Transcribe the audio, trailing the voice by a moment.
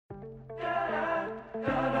All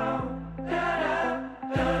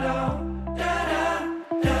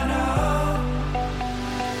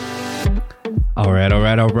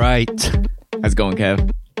right. How's it going,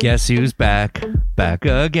 Kev? Guess who's back? Back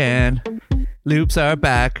again. Loops are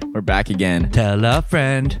back. We're back again. Tell a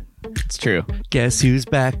friend. It's true. Guess who's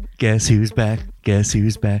back? Guess who's back? Guess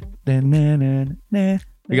who's back? Na, na, na, na,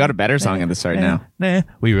 We got a better song at the start now. nah.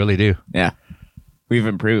 We really do. Yeah. We've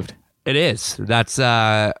improved. It is. That's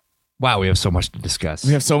wow, we have so much to discuss.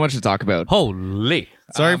 We have so much to talk about. Holy.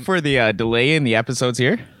 Sorry for the delay in the episodes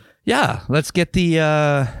here. Yeah, let's get the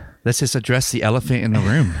let's just address the elephant in the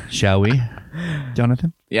room, shall we?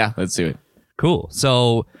 Jonathan? Yeah, let's do it. Cool.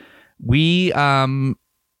 So we we are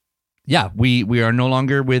no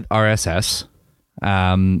longer with RSS,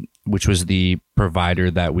 which was the provider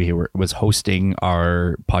that was hosting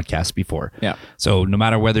our podcast before. Yeah. So no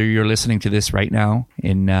matter whether you're listening to this right now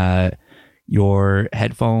in your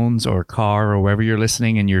headphones or car or wherever you're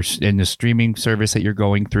listening, and you're in the streaming service that you're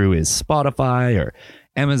going through is Spotify or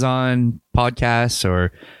Amazon Podcasts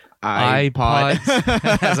or iPods,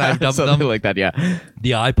 as I've dubbed Something them. like that, yeah.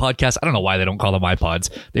 The iPodcast. I don't know why they don't call them iPods.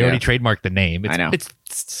 They already trademarked the name. I know. It's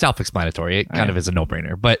self-explanatory. It kind of is a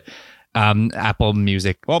no-brainer. But Apple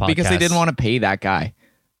Music. Well, because they podcasts. didn't want to pay that guy.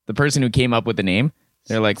 The person who came up with the name.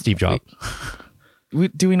 They're like, Steve Jobs.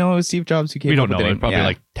 Do we know it was Steve Jobs who came We up don't with know. the name? It's probably Yeah.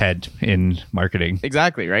 like Ted in marketing.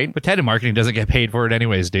 Exactly, right? But Ted in marketing doesn't get paid for it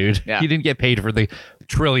anyways, dude. Yeah. He didn't get paid for the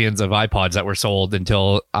trillions of iPods that were sold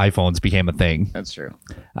until iPhones became a thing. That's true.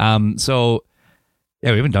 So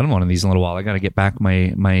yeah, we haven't done one of these in a little while. I got to get back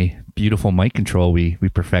my beautiful mic control we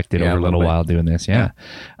perfected over a little while doing this. Yeah.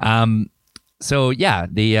 So yeah,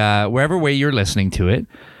 the wherever way you're listening to it,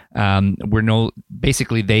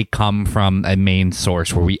 basically they come from a main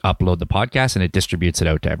source where we upload the podcast and it distributes it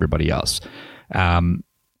out to everybody else. And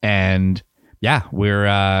yeah, we're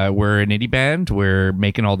an indie band. We're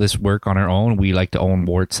making all this work on our own. We like to own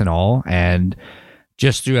warts and all. And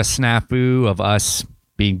just through a snafu of us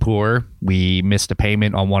being poor, we missed a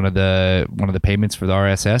payment on one of the payments for the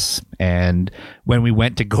RSS. And when we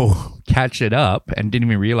went to go catch it up and didn't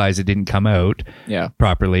even realize it didn't come out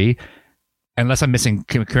properly. Unless I'm missing,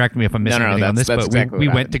 correct me if I'm missing anything on this, but exactly we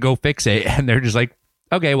went to go fix it and they're just like,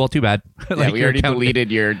 okay, well, too bad. Like we already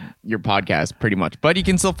deleted your podcast pretty much, but you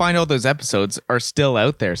can still find all those episodes are still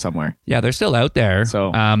out there somewhere. Yeah, they're still out there.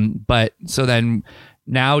 So, so then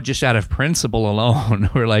now just out of principle alone,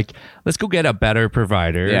 we're like, let's go get a better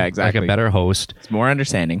provider. Yeah, exactly. Like a better host. It's more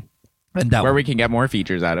understanding. And that where we can get more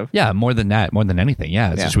features out of. Yeah, more than that, more than anything.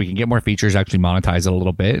 Yeah, it's just we can get more features, actually monetize it a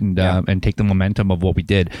little bit and take the momentum of what we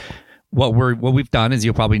did. What we've done is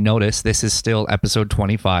you'll probably notice this is still episode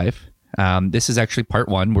 25. This is actually part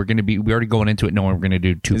 1. We're already going into it knowing we're going to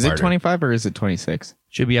do 2 Is it 25 or is it 26?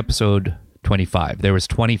 Should be episode 25. There was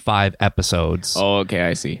 25 episodes. Oh, okay,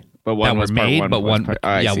 I see. But one was made, part 1, but one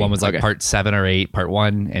one was like okay. part 7 or 8, part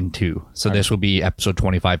 1 and 2. So this will be episode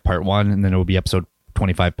 25 part 1, and then it will be episode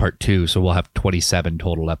 25 part 2. So we'll have 27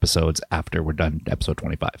 total episodes after we're done episode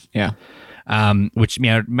 25. Yeah. Which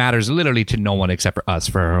matters literally to no one except for us,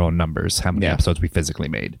 for our own numbers, how many episodes we physically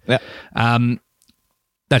made. Yeah.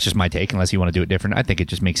 That's just my take, unless you want to do it different. I think it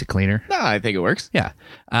just makes it cleaner. No, I think it works. Yeah.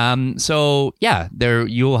 So yeah, there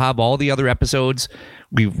you'll have all the other episodes.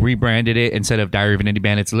 We've rebranded it. Instead of Diary of an Indie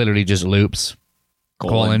Band, it's literally just Loops,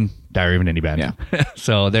 Diary of an Indie Band. Yeah.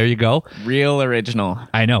 So there you go. Real original.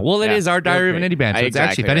 I know. Well, it is our Diary of an Indie Band. So it's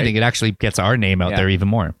actually, if anything, it actually gets our name out there even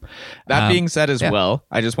more. That being said as well,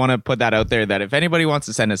 I just want to put that out there that if anybody wants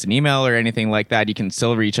to send us an email or anything like that, you can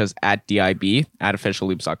still reach us at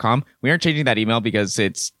dib@officialloops.com. We aren't changing that email because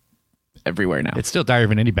it's everywhere now. It's still Diary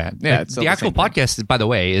of an Indie Band. Yeah, Like, it's still the the actual same thing. podcast, by the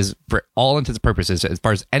way, is for all intents and purposes, as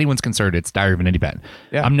far as anyone's concerned, it's Diary of an Indie Band.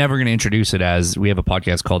 Yeah. I'm never going to introduce it as we have a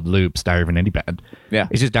podcast called Loops, Diary of an Indie Band. Yeah.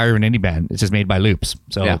 It's just Diary of an Indie Band. It's just made by Loops.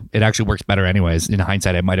 So it actually works better anyways. In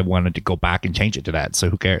hindsight, I might have wanted to go back and change it to that.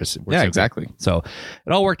 So who cares? It works out exactly. good. So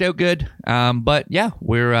it all worked out good. But yeah,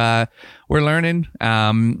 we're learning.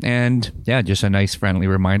 And yeah, just a nice friendly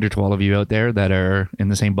reminder to all of you out there that are in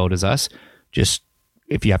the same boat as us. Just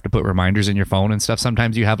if you have to put reminders in your phone and stuff,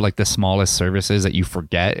 sometimes you have like the smallest services that you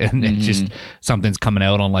forget, and it's just something's coming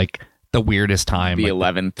out on like the weirdest time, The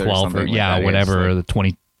like 11th or 12th something like yeah, that, whatever, yeah, or the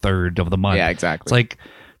 23rd of the month. Yeah, exactly. It's like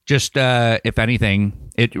just if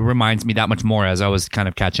anything, it reminds me that much more as I was kind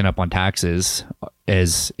of catching up on taxes.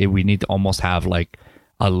 We need to almost have like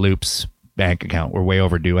a Loops bank account. We're way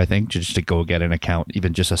overdue, I think, just to go get an account,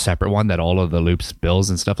 even just a separate one that all of the Loops bills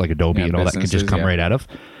and stuff like Adobe and all that could just come right out of.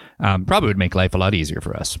 Probably would make life a lot easier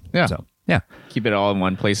for us. Yeah. So, yeah. Keep it all in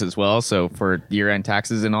one place as well. So for year-end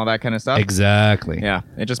taxes and all that kind of stuff. Exactly. Yeah.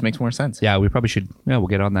 It just makes more sense. Yeah, we probably should. Yeah, we'll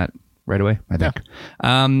get on that right away, I think.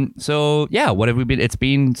 So yeah, what have we been? It's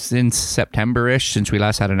been since September-ish since we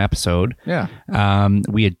last had an episode. Yeah.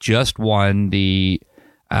 We had just won the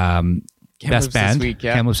Best Band,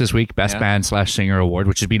 Kamloops This Week, Best Band / Singer Award,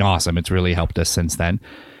 which has been awesome. It's really helped us since then.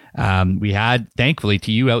 We had, thankfully,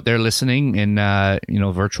 to you out there listening in,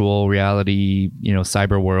 virtual reality,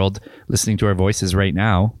 cyber world, listening to our voices right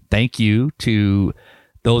now. Thank you to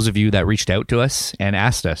those of you that reached out to us and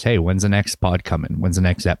asked us, hey, when's the next pod coming? When's the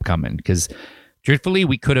next ep coming? Because truthfully,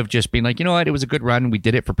 we could have just been like, you know what? It was a good run. We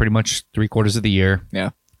did it for pretty much 3/4 of the year.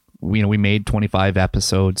 Yeah. We made 25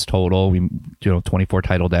 episodes total. We, 24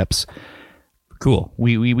 titled eps. Cool.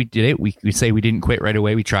 We did it. We say we didn't quit right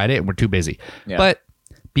away. We tried it and we're too busy. Yeah. But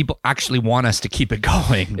people actually want us to keep it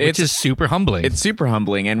going, which is super humbling. It's super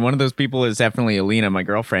humbling. And one of those people is definitely Alina, my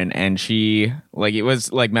girlfriend. And she it was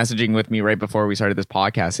messaging with me right before we started this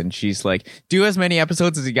podcast. And she's like, do as many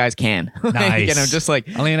episodes as you guys can. Nice. And I'm just like,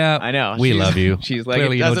 Alina, I know. We love you. She's like,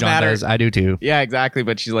 clearly, it doesn't matter. Does. I do too. Yeah, exactly.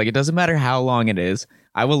 But she's like, it doesn't matter how long it is.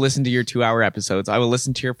 I will listen to your 2-hour episodes. I will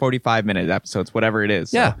listen to your 45-minute episodes, whatever it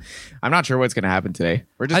is. Yeah. So I'm not sure what's going to happen today.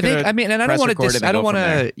 We're just and I don't want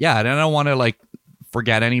to, I don't want to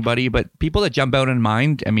forget anybody, but people that jump out in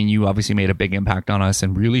mind, I mean, you obviously made a big impact on us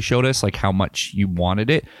and really showed us how much you wanted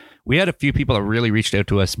it. We had a few people that really reached out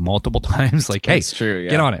to us multiple times, hey, it's true, yeah.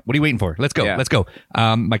 Get on it. What are you waiting for? Let's go. Yeah. Let's go.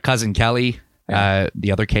 My cousin Kelly,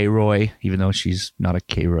 the other K-Roy, even though she's not a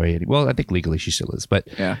K-Roy. Well, I think legally she still is, but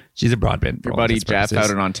she's a broadband. Your buddy Jeff out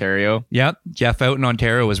in Ontario. Yep. Jeff out in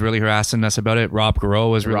Ontario was really harassing us about it. Rob Garreau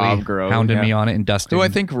was really hounding me on it, and Dustin. So I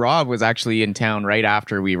think Rob was actually in town right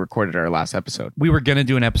after we recorded our last episode. We were going to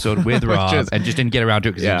do an episode with Rob and just didn't get around to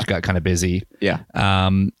it because he just got kind of busy. Yeah.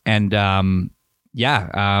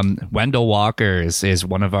 Wendell Walker is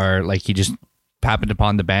one of our, he just happened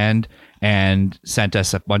upon the band and sent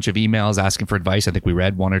us a bunch of emails asking for advice. I think we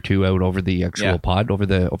read 1 or 2 out over the actual pod over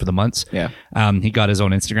the months. Yeah. He got his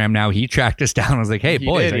own Instagram now. He tracked us down. I was like, hey,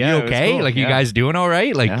 boys, are you okay? Cool. You guys doing all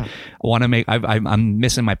right? I want to make, I'm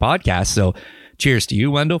missing my podcast. So cheers to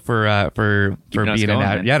you, Wendell, for being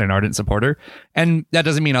an ardent supporter. And that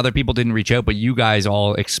doesn't mean other people didn't reach out, but you guys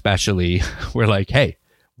all especially were like, hey,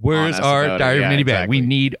 where's our Diary of an Indie Band? We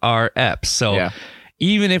need our eps. So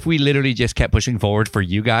even if we literally just kept pushing forward for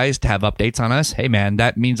you guys to have updates on us, hey man,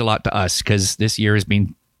 that means a lot to us because this year has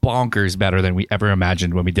been bonkers better than we ever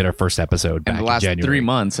imagined when we did our first episode back in January. And the last 3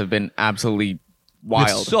 months have been absolutely wild.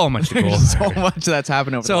 There's so much to go over. So much that's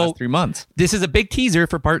happened over the last 3 months. This is a big teaser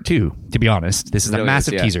for part 2, to be honest. This is a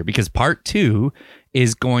massive teaser because part 2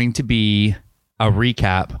 is going to be a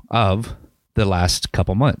recap of the last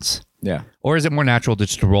couple months. Yeah. Or is it more natural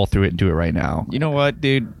just to roll through it and do it right now? You know what,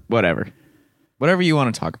 dude? Whatever you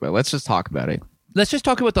want to talk about. Let's just talk about it. Let's just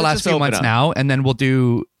talk about the last few months now, and then we'll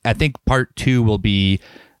do, I think part 2 will be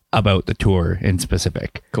about the tour in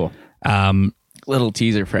specific. Cool. Little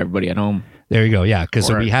teaser for everybody at home. There you go. Yeah. Because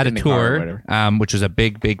so we had a tour, which was a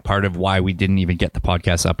big part of why we didn't even get the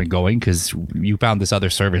podcast up and going, because you found this other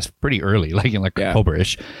service pretty early, in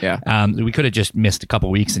October-ish. Yeah. We could have just missed a couple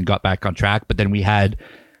weeks and got back on track, but then we had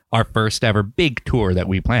our first ever big tour that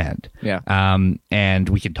we planned. Yeah. And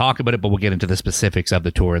we can talk about it, but we'll get into the specifics of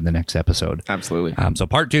the tour in the next episode. Absolutely. So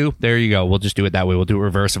part 2, there you go. We'll just do it that way. We'll do a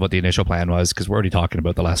reverse of what the initial plan was because we're already talking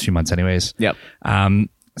about the last few months anyways. Yep.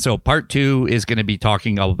 So part 2 is going to be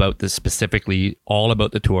talking all about this, specifically all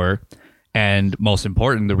about the tour. And most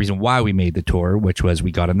important, the reason why we made the tour, which was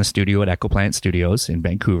we got in the studio at Echo Plant Studios in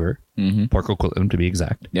Vancouver, Port Coquitlam to be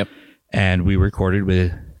exact. Yep. And we recorded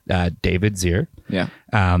with David Zier. Yeah.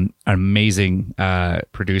 An amazing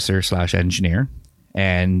producer / engineer.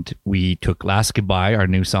 And we took Last Goodbye, our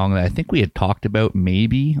new song that I think we had talked about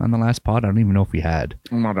maybe on the last pod. I don't even know if we had.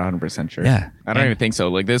 I'm not 100% sure. Yeah. I don't even think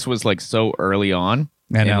so. This was so early on.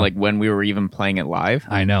 I know. And when we were even playing it live.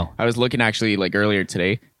 I know. I was looking actually earlier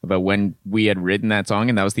today about when we had written that song,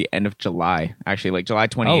 and that was the end of July. Actually, July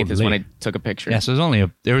 28th is when I took a picture. Yeah, so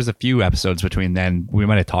there was a few episodes between then. We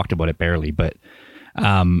might have talked about it barely, but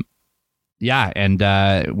we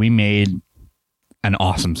made an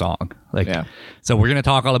awesome song. So we're going to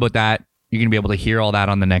talk all about that. You're going to be able to hear all that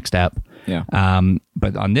on the next step. Yeah.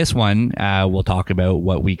 But on this one, we'll talk about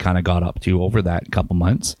what we kind of got up to over that couple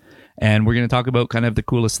months. And we're going to talk about kind of the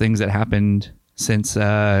coolest things that happened since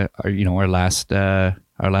our last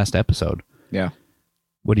episode. Yeah.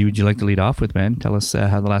 Would you like to lead off with, Ben? Tell us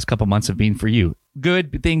how the last couple months have been for you.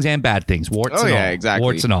 Good things and bad things. Warts and all. Exactly.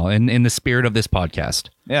 Warts and all. In the spirit of this podcast.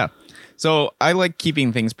 Yeah. So I like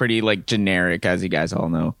keeping things pretty generic, as you guys all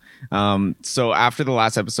know. So after the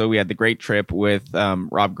last episode, we had the great trip with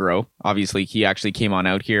Rob Garreau. Obviously, he actually came on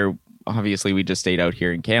out here obviously we just stayed out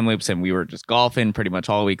here in Kamloops and we were just golfing pretty much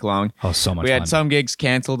all week long. Oh, so much We fun. had some gigs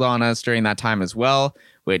canceled on us during that time as well,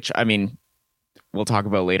 which I mean, we'll talk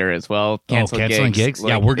about later as well. Canceling gigs.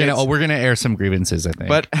 Yeah, like, we're gonna air some grievances, I think.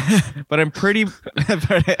 but I'm pretty.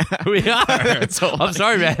 we are. So I'm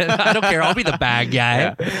sorry, man. I don't care. I'll be the bad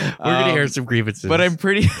guy. Yeah. We're gonna air some grievances. But I'm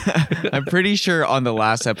pretty sure on the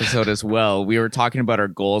last episode as well, we were talking about our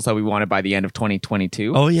goals that we wanted by the end of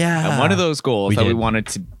 2022. Oh yeah. And one of those goals We we did. wanted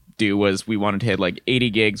to do was we wanted to hit like 80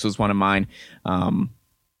 gigs was one of mine.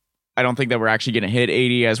 I don't think that we're actually going to hit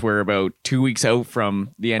 80 as we're about 2 weeks out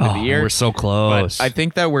from the end of the year. We're so close. But I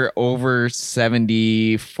think that we're over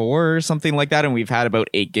 74 or something like that, and we've had about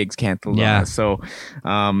 8 gigs canceled on us. So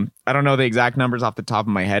I don't know the exact numbers off the top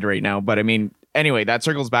of my head right now, but I mean, anyway, that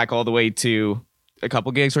circles back all the way to a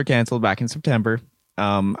couple gigs were canceled back in September.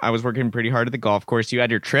 I was working pretty hard at the golf course. You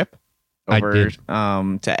had your trip over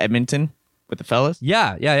to Edmonton with the fellas.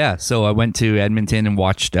 Yeah. So I went to Edmonton and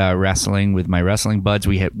watched wrestling with my wrestling buds.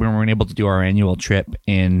 We weren't able to do our annual trip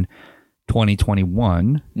in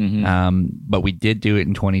 2021, but we did do it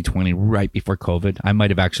in 2020, right before COVID. I might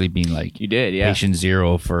have actually been like You did, yeah. patient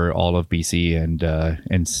zero for all of BC and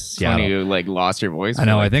Seattle. Funny you like lost your voice. I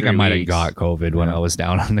know. for, like, I think I 3 might have weeks. got COVID when I was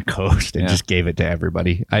down on the coast and just gave it to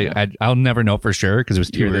everybody. I'll never know for sure because it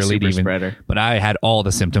was too You're the early to super even. spreader. But I had all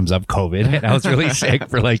the symptoms of COVID and I was really sick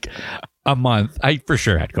for like a month. I for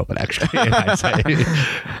sure had COVID actually, in hindsight.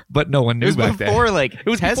 But no one knew It was back then. before like It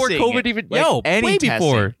was before testing, COVID even. like, Yo, any way testing.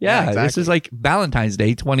 before. Yeah, exactly. this is like Valentine's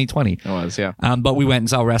Day 2020. It was, yeah. But we went and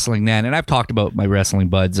saw wrestling then, and I've talked about my wrestling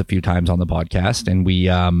buds a few times on the podcast, and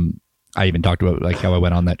I even talked about like how I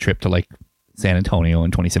went on that trip to like San Antonio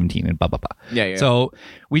in 2017 and blah blah blah. Yeah. So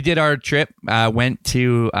we did our trip. Went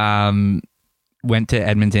to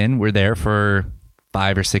Edmonton. We're there for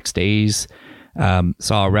 5 or 6 days.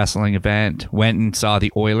 Saw a wrestling event. Went and saw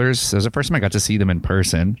the Oilers. It was the first time I got to see them in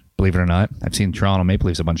person. Believe it or not, I've seen Toronto Maple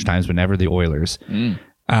Leafs a bunch of times, but never the Oilers.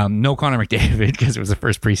 No Connor McDavid because it was the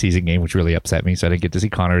first preseason game, which really upset me. So I didn't get to see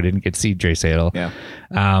Connor. I didn't get to see Jay Sadel. Yeah.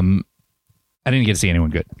 I didn't get to see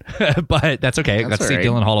anyone good, but that's okay. I got to see all right.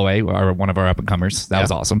 Dylan Holloway, one of our up and comers. That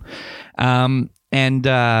was awesome.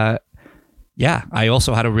 Yeah, I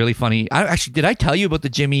also had a really funny. Did I tell you about the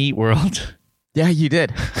Jimmy Eat World? Yeah, you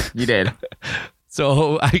did. You did.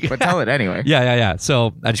 So But tell it anyway. Yeah.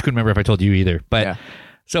 So I just couldn't remember if I told you either. But Yeah.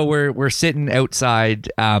 so we're sitting outside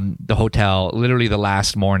the hotel, literally the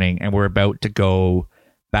last morning, and we're about to go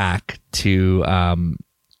back to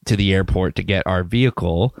the airport to get our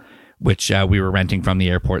vehicle, which we were renting from the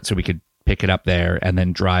airport, so we could pick it up there and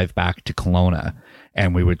then drive back to Kelowna,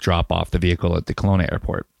 and we would drop off the vehicle at the Kelowna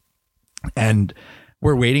airport. And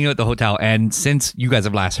we're waiting at the hotel, and since you guys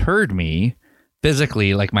have last heard me,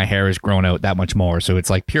 physically, like my hair has grown out that much more, so it's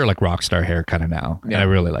like pure like rock star hair kind of now, and I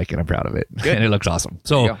really like it. I'm proud of it, and it looks awesome.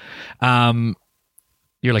 So,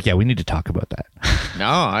 you're like, yeah, we need to talk about that. No,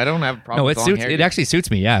 I don't have a problem. No, with it long suits. hair. It actually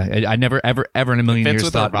suits me. Yeah, I never ever in a million fits years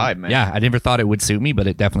with our thought. vibe, man. Yeah, I never thought it would suit me, but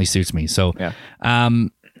it definitely suits me. So,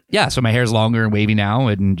 Yeah. So my hair's longer and wavy now,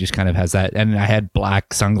 and just kind of has that. And I had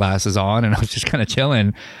black sunglasses on, and I was just kind of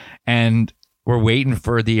chilling. And we're waiting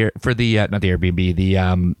for not the Airbnb,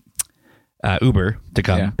 the Uber to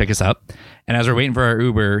come pick us up. And as we're waiting for our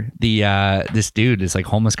Uber, this dude, this like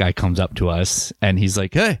homeless guy, comes up to us, and he's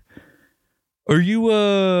like, "Hey, are you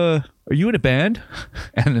in a band?"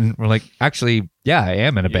 And then we're like, "Actually, yeah, I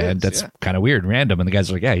am in a band." That's kind of weird, random. And the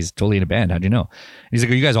guy's like, "Yeah, he's totally in a band. How'd you know?" And he's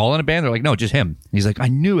like, "Are you guys all in a band?" They're like, "No, just him." And he's like, "I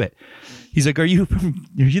knew it." He's like, are you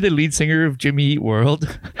the lead singer of Jimmy Eat World?"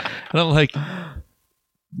 And I'm like,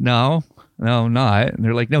 no, I'm not. And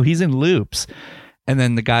they're like, "No, he's in Loops." And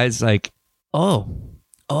then the guy's like, oh,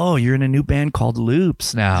 you're in a new band called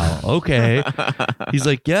Loops now. Okay. He's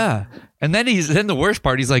like, yeah. And then the worst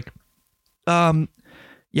part, he's like,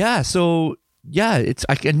 yeah, so yeah,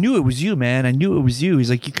 I knew it was you, man. I knew it was you. He's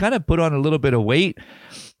like, you kind of put on a little bit of weight,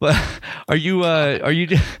 but are you, and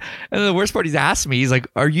the worst part, he's asked me, he's like,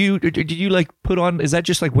 did you like put on, is that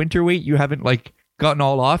just like winter weight? You haven't like gotten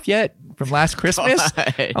all off yet from last Christmas?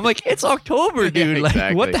 God. I'm like, it's October, dude. Yeah, Like,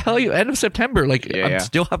 exactly. what the hell? End of September. Like, I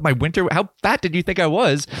still have my winter. How fat did you think I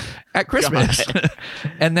was at Christmas?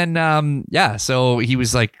 And then, so he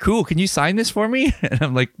was like, cool, can you sign this for me? And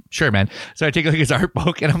I'm like, sure, man. So I take like his art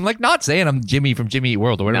book, and I'm like, not saying I'm Jimmy from Jimmy Eat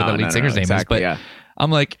World or whatever the lead singer's name is, but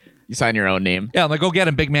I'm like, you sign your own name. yeah, I'm like, go get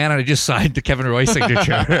him, big man. And I just signed the Kevin Roy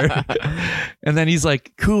signature. And then he's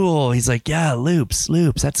like, cool. He's like, yeah, Loops.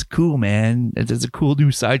 That's cool, man. It's a cool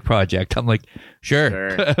new side project. I'm like,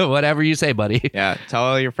 sure. Whatever you say, buddy. Yeah, tell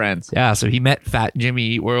all your friends. Yeah, so he met Fat Jimmy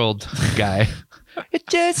Eat World guy. It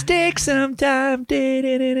just takes some time.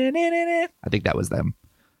 I think that was them.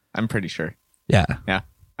 I'm pretty sure. Yeah. Yeah.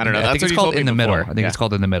 I don't know. I That's think what it's you called told me In the Middle. before. I think it's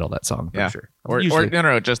called In the Middle, that song. I'm Yeah. pretty sure. Or Usually-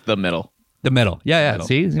 no, just the middle. The Middle. Yeah. Middle.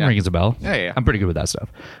 See? It Yeah. rings a bell. Yeah. I'm pretty good with that stuff.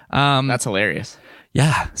 That's hilarious.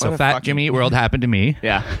 Yeah. So What a Fat fucking- Jimmy Eat World happened to me.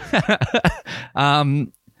 Yeah.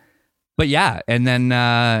 But yeah. And then,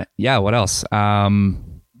 what else?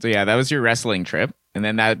 So yeah, that was your wrestling trip. And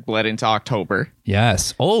then that bled into October.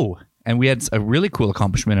 Yes. Oh, and we had a really cool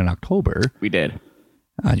accomplishment in October. We did.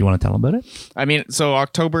 Do you want to tell them about it? I mean, so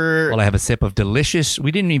October. Well, I have a sip of delicious.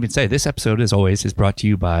 We didn't even say this episode, as always, is brought to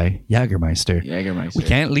you by Jägermeister. Jägermeister. We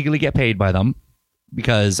can't legally get paid by them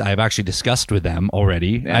because I've actually discussed with them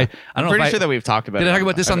already. Yeah. I don't I'm know. pretty if sure that we've talked about Did I it. talk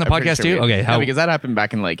about this on the I'm pretty podcast too? we- Okay, yeah, how- because that happened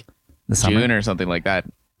back in like the summer. June or something like that.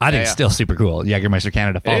 I think Yeah, it's yeah. still super cool. Jägermeister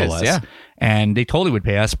Canada follow is, us. yeah. And they totally would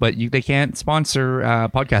pay us, but they can't sponsor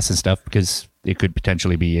podcasts and stuff because it could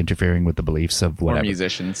potentially be interfering with the beliefs of Or whatever.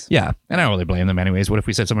 musicians. Yeah. And I don't really blame them anyways. What if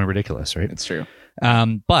we said something ridiculous, right? It's true.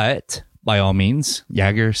 But by all means,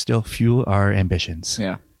 Jäger still fuel our ambitions.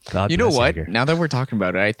 Yeah. God You know bless what? Jäger. Now that we're talking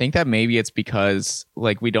about it, I think that maybe it's because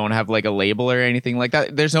like we don't have like a label or anything like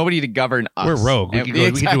that. There's nobody to govern us. We're rogue. We And-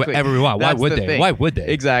 can do whatever we want. Why That's would the they? thing. Why would they?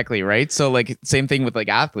 Exactly, right? So like same thing with like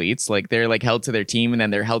athletes, like they're like held to their team and then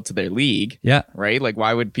they're held to their league, Yeah, right? Like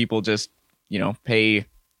why would people just, pay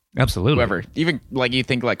absolutely. whoever? Even like you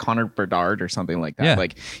think like Connor Bedard or something like that. Yeah.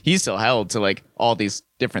 Like he's still held to like all these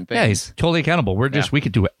different things. Yeah, he's totally accountable. We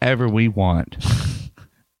could do whatever we want.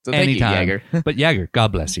 So thank anytime. you, Jäger. But Jäger,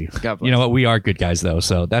 God bless you. God bless You know what? We are good guys though,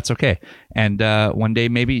 so that's okay. And one day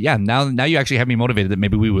maybe, now you actually have me motivated that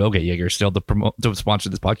maybe we will get Jäger still to sponsor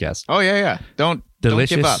this podcast. Oh yeah. Don't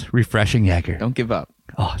Delicious, give up. refreshing Jäger. Don't give up.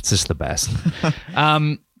 Oh, it's just the best.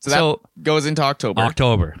 So that goes into October.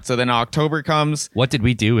 October. So then October comes. What did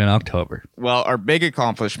we do in October? Well, our big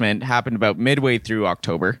accomplishment happened about midway through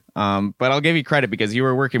October. But I'll give you credit because you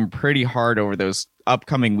were working pretty hard over those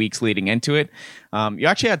upcoming weeks leading into it. You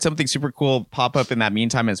actually had something super cool pop up in that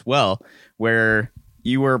meantime as well, where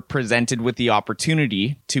you were presented with the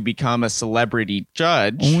opportunity to become a celebrity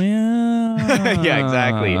judge. Well, Yeah,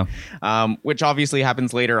 exactly. Which obviously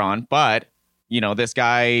happens later on. But, this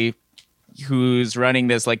guy who's running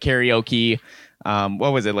this like karaoke,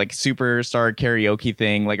 what was it, like superstar karaoke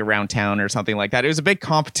thing, like around town or something like that. It was a big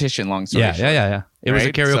competition, long story short. Yeah. It was a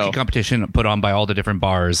Right? karaoke So- competition put on by all the different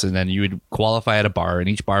bars, and then you would qualify at a bar, and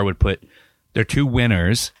each bar would put their two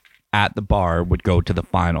winners at the bar would go to the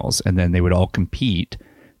finals, and then they would all compete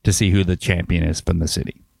to see who the champion is from the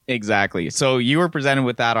city. Exactly. So you were presented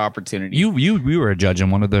with that opportunity. We were a judge in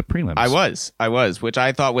one of the prelims. I was, which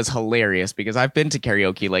I thought was hilarious because I've been to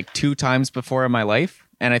karaoke like 2 times before in my life,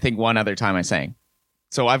 and I think one other time I sang.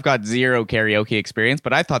 So I've got zero karaoke experience,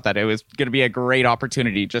 but I thought that it was going to be a great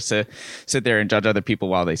opportunity just to sit there and judge other people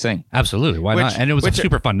while they sing. Absolutely. Why not? And it was a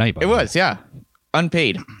super fun night. by It the way. was, yeah.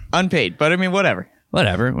 Unpaid, but I mean, whatever.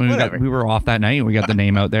 Whatever. We were off that night. We got the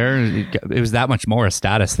name out there. It was that much more a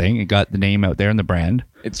status thing. It got the name out there and the brand.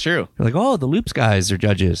 It's true. You're like, oh, the Loops guys are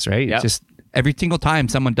judges, right? Yep. It's just every single time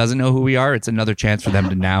someone doesn't know who we are, it's another chance for them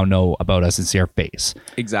to now know about us and see our face.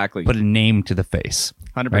 Exactly. Put a name to the face.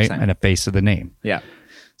 100%. Right? And a face to the name. Yeah.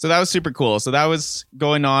 So that was super cool. So that was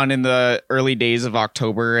going on in the early days of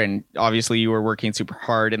October, and obviously you were working super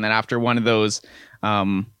hard. And then after one of those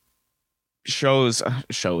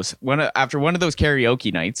after one of those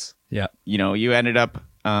karaoke nights, Yeah. you ended up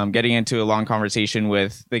getting into a long conversation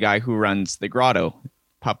with the guy who runs the Grotto,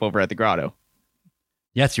 Pop over at the Grotto.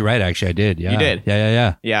 Yes, you're right. Actually, I did. Yeah. You did?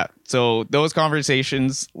 Yeah. Yeah. So those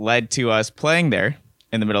conversations led to us playing there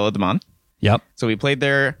in the middle of the month. Yep. So we played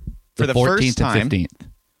there for the 14th first time. and 15th.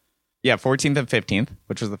 Yeah, 14th and 15th,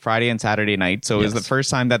 which was the Friday and Saturday night. So it was Yes. the first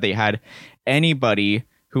time that they had anybody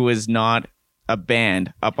who was not a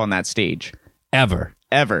band up on that stage. Ever.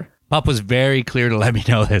 Ever. Pup was very clear to let me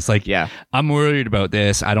know this. Like, Yeah. I'm worried about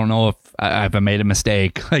this. I don't know if I made a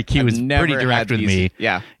mistake. Like, he was Never pretty direct had with these- me.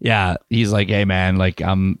 Yeah. Yeah. He's like, hey, man, like,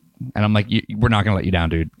 and I'm like, we're not going to let you down,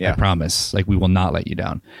 dude. Yeah. I promise. Like, we will not let you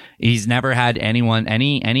down. He's never had anyone,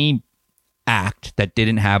 any act that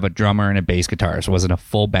didn't have a drummer and a bass guitarist, wasn't a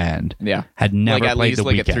full band. Yeah. Had never like at played least the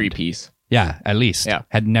like weekend. a 3-piece. Yeah, at least. Yeah.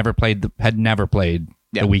 Had never played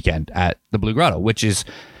Yeah. the weekend at the Blue Grotto, which is,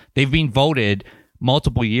 they've been voted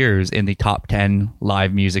multiple years in the top 10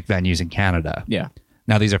 live music venues in Canada. Yeah.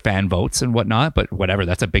 Now, these are fan votes and whatnot, but whatever.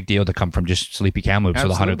 That's a big deal to come from just Sleepy Kamloops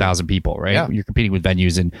with Absolutely. 100,000 people, right? Yeah. You're competing with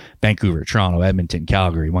venues in Vancouver, Toronto, Edmonton,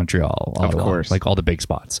 Calgary, Montreal, Ottawa, course. like all the big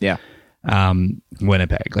spots. Yeah.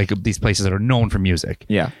 Winnipeg, like these places that are known for music.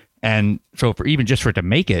 Yeah. And so for it to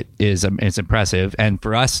make it is it's impressive. And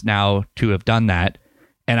for us now to have done that,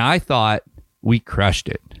 and I thought we crushed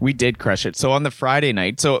it. We did crush it. So on the Friday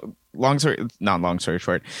night, so not long story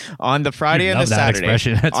short, on the Friday You and the love that Saturday,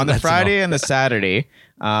 expression. on the That's Friday all. and the Saturday,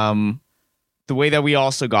 the way that we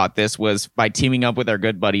also got this was by teaming up with our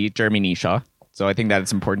good buddy Jeremy Nisha. So I think that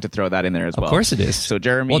it's important to throw that in there as well. Of course it is. So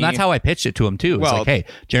Jeremy, Well, that's how I pitched it to him too. It's Well- like, hey,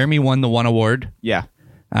 Jeremy won the one award, yeah,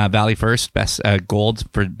 Valley First, best gold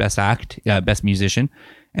for best act, best musician,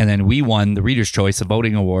 and then we won the Reader's Choice, a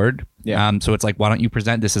voting award. Yeah. So it's like, why don't you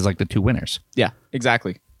present this as like the two winners? yeah,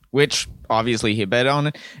 exactly. Which obviously he bet on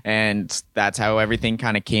it, and that's how everything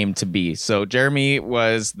kind of came to be. So Jeremy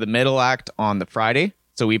was the middle act on the Friday.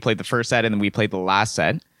 So we played the first set and then we played the last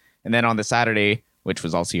set. And then on the Saturday, which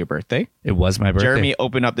was also your birthday, It was my birthday. Jeremy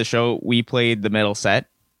opened up the show. We played the middle set,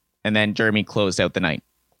 and then Jeremy closed out the night.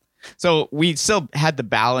 So we still had the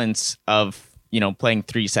balance of, playing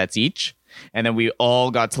 3 sets each. And then we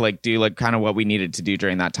all got to like do like kind of what we needed to do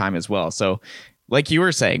during that time as well. So like you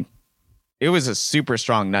were saying, it was a super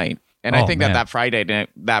strong night. And I Oh, think man. that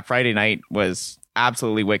Friday night was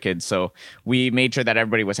absolutely wicked. So we made sure that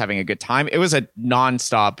everybody was having a good time. It was a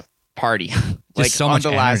nonstop party. so much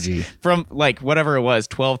energy. From like whatever it was,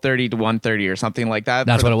 12:30 to 1:30 or something like that.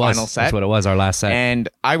 That's for what the it was. Final set. That's what it was. Our last set. And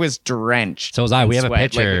I was drenched. So was I. in We have a sweat.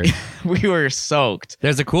 picture. Like, we were soaked.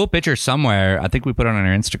 There's a cool picture somewhere. I think we put it on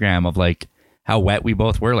our Instagram of like how wet we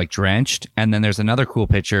both were, like drenched. And then there's another cool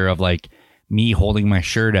picture of like me holding my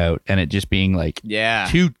shirt out and it just being like Yeah.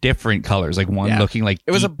 2 different colors. Like one Yeah. looking like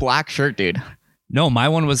It was a deep- black shirt, dude. No, my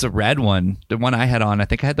one was a red one. The one I had on, I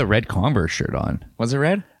think I had the red Converse shirt on. Was it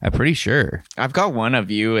red? I'm pretty sure. I've got one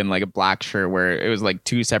of you in like a black shirt where it was like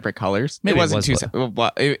 2 separate colors. Maybe it it wasn't was 2 black. separate.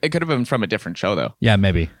 Well, it could have been from a different show though. Yeah,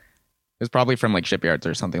 maybe. It was probably from like Shipyards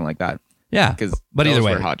or something like that. Yeah. 'Cause But either those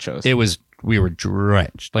way, were hot shows. we were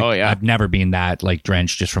drenched. Like, Oh, yeah. I've never been that like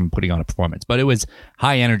drenched just from putting on a performance. But it was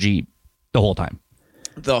high energy the whole time.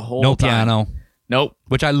 The whole No time. piano, Nope.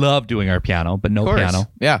 which I love doing our piano, but no Of course. piano.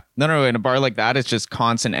 Yeah. No. In a bar like that, it's just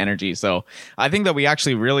constant energy. So I think that we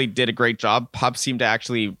actually really did a great job. Pup seemed to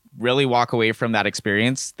actually really walk away from that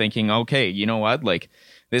experience thinking, okay, you know what? Like,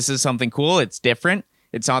 this is something cool. It's different.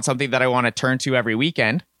 It's not something that I want to turn to every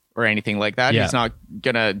weekend or anything like that. Yeah. He's not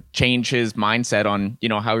going to change his mindset on,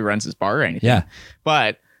 how he runs his bar or anything. Yeah.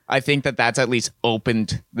 But I think that that's at least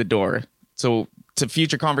opened the door. So to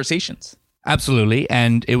future conversations. Absolutely,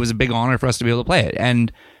 and it was a big honor for us to be able to play it.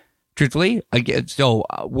 And truthfully, I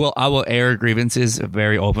will air grievances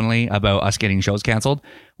very openly about us getting shows canceled.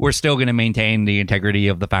 We're still going to maintain the integrity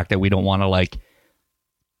of the fact that we don't want to like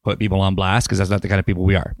put people on blast because that's not the kind of people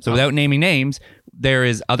we are. So without naming names, there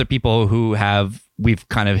is other people who we've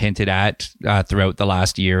kind of hinted at throughout the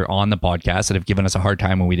last year on the podcast that have given us a hard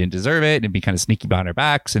time when we didn't deserve it and be kind of sneaky behind our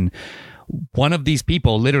backs. And one of these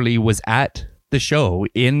people literally was at the show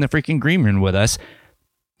in the freaking green room with us,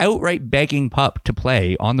 outright begging Pup to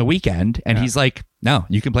play on the weekend. And he's like, no,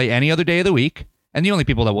 you can play any other day of the week. And the only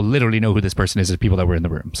people that will literally know who this person is people that were in the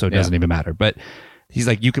room. So it doesn't even matter. But he's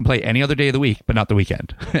like, you can play any other day of the week, but not the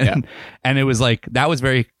weekend. And it was like, that was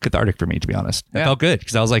very cathartic for me, to be honest. It felt good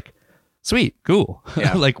because I was like, sweet, cool.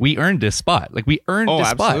 Yeah. Like we earned this spot. Like we earned this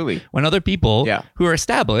absolutely. spot. When other people who are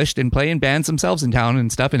established and play in bands themselves in town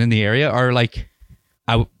and stuff and in the area are like,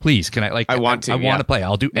 please, can I like? I want to play.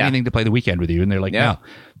 I'll do anything to play the weekend with you. And they're like, no,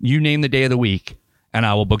 you name the day of the week, and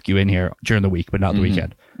I will book you in here during the week, but not the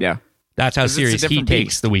weekend. Yeah. That's how 'Cause it's a serious he different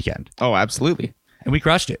takes beat. the weekend, Oh, absolutely. and we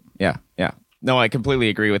crushed it. Yeah. No, I completely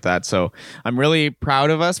agree with that. So I'm really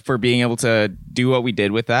proud of us for being able to do what we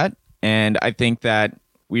did with that. And I think that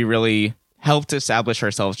we really helped establish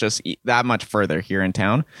ourselves just that much further here in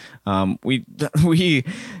town. We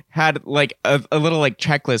had like a little like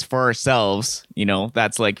checklist for ourselves,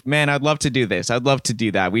 that's like, man, I'd love to do this. I'd love to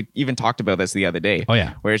do that. We even talked about this the other day. Oh,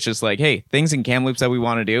 yeah. Where it's just like, hey, things in Kamloops that we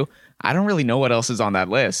want to do. I don't really know what else is on that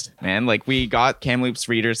list, man. Like we got Kamloops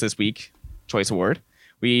Readers this week Choice Award.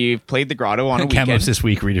 We played the Grotto on a weekend. Kamloops this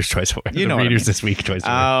week, Readers Choice Award. You know what I Readers mean. this week Choice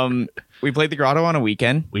Award. We played the Grotto on a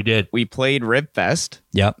weekend. We did. We played Ribfest.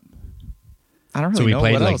 Yep. I don't really So we know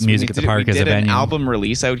played, what like, else. Music at the Park we as a did an venue. album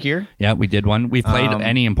release out here. Yeah, we did one. We've played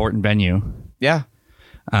any important venue. Yeah.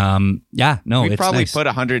 Yeah, no, We've it's probably nice. put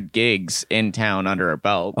 100 gigs in town under our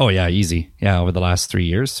belt. Oh yeah, easy. Yeah, over the last 3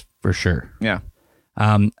 years for sure. Yeah.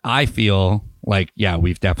 I feel like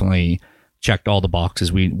we've definitely checked all the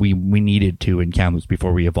boxes we needed to in Kamloops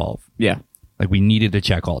before we evolve. Yeah. Like we needed to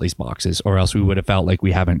check all these boxes, or else we would have felt like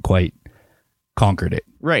we haven't quite conquered it.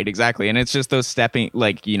 Right, exactly. And it's just those stepping,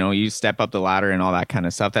 like, you step up the ladder and all that kind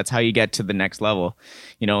of stuff. That's how you get to the next level.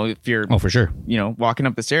 If you're, Oh, for sure. walking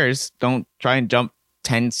up the stairs, don't try and jump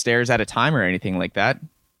 10 stairs at a time or anything like that.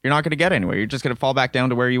 You're not going to get anywhere. You're just going to fall back down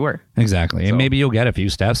to where you were. Exactly. And maybe you'll get a few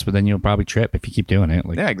steps, but then you'll probably trip if you keep doing it.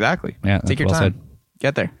 Like, Yeah, exactly. Yeah, Take that's your well time. said.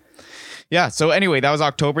 Get there. Yeah. So anyway, that was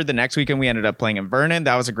October. The next weekend we ended up playing in Vernon.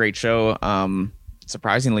 That was a great show.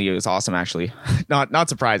 Surprisingly, it was awesome. Actually, not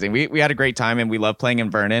surprising. We had a great time and we love playing in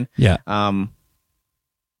Vernon. Yeah.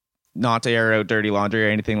 Not to air out dirty laundry or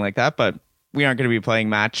anything like that, but we aren't going to be playing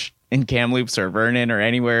match in Kamloops or Vernon or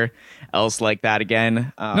anywhere else like that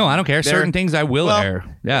again. No, I don't care. Certain things I will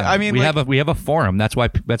air. Yeah, I mean, we have a forum. That's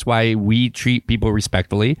why we treat people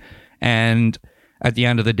respectfully. And at the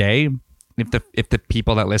end of the day, if the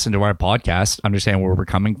people that listen to our podcast understand where we're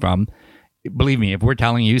coming from, believe me, if we're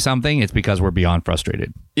telling you something, it's because we're beyond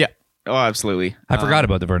frustrated. Yeah. Oh, absolutely. I forgot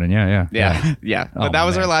about the Vernon. Yeah. But that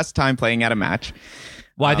was our last time playing at a match.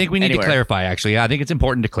 Well, I think we need to clarify, actually. I think it's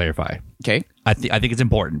important to clarify. Okay. I think it's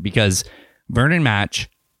important because Vernon Match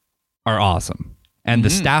are awesome. And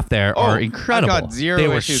the staff there are incredible. I got zero they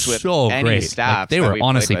were issues with so any great. staff. They were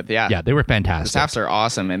honestly, with, they were fantastic. The staffs are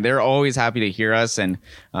awesome, and they're always happy to hear us and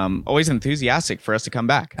always enthusiastic for us to come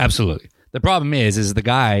back. Absolutely. The problem is the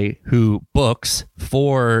guy who books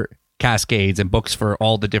for Cascades and books for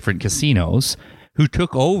all the different casinos, who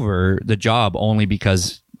took over the job only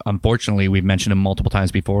because, unfortunately, we've mentioned him multiple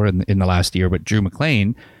times before in the last year, but Drew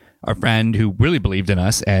McLean, our friend who really believed in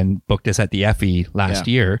us and booked us at the Effie last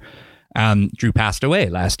year, Drew passed away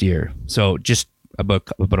last year. So just about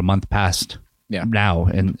a month past now,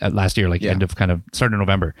 and last year, end of kind of start of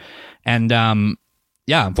November. And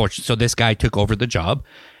unfortunately, so this guy took over the job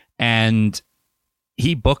and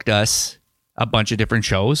he booked us a bunch of different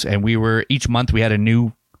shows, and each month we had a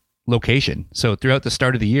new location. So throughout the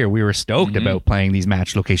start of the year, we were stoked about playing these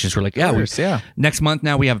match locations. We're like, next month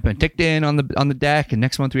now we have Penticton on the deck, and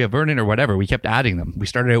next month we have Vernon or whatever. We kept adding them. We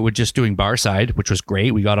started out with just doing Barside, which was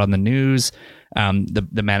great. We got on the news.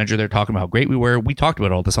 The manager there talking about how great we were. We talked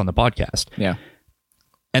about all this on the podcast. Yeah.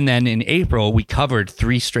 And then in April, we covered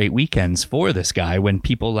 3 straight weekends for this guy when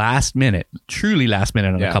people truly last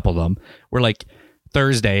minute on a couple of them, were like,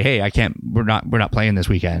 Thursday, hey, I can't. We're not playing this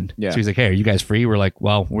weekend. Yeah. So he's like, hey, are you guys free? We're like,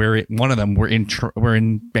 well, we're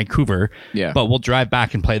in Vancouver. Yeah. But we'll drive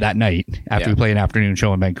back and play that night after we play an afternoon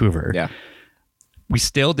show in Vancouver. Yeah. We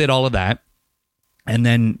still did all of that, and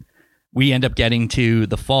then we end up getting to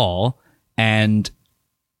the fall, and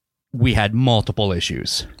we had multiple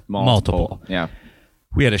issues. Multiple. Yeah.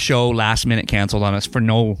 We had a show last minute canceled on us for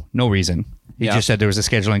no reason. He just said there was a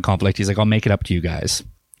scheduling conflict. He's like, I'll make it up to you guys.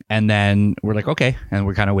 And then we're like, okay. And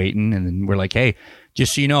we're kind of waiting. And then we're like, hey,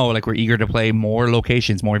 just so you know, we're eager to play more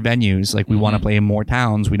locations, more venues. We want to play in more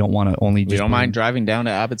towns. We don't want to only just... We don't mind driving down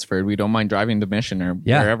to Abbotsford. We don't mind driving to Mission or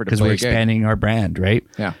wherever to play because we're expanding our brand, right?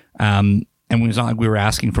 Yeah. And it's not like we were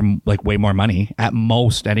asking for way more money. At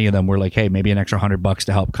most, any of them were like, hey, maybe an extra $100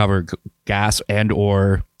 to help cover gas and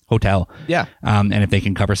or hotel. Yeah. And if they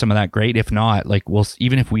can cover some of that, great. If not, we'll,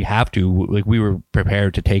 even if we have to, we were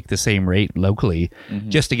prepared to take the same rate locally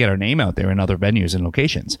just to get our name out there in other venues and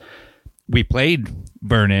locations. We played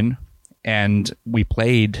Vernon and we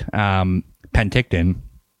played Penticton,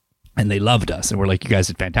 and they loved us. And we're like, you guys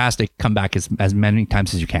did fantastic. Come back as many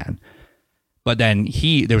times as you can. But then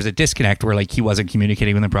there was a disconnect where he wasn't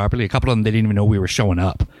communicating with them properly. A couple of them, they didn't even know we were showing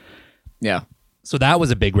up. Yeah. So that was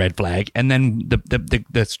a big red flag. And then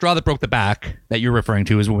the straw that broke the back that you're referring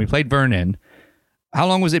to is when we played Vernon. How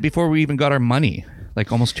long was it before we even got our money?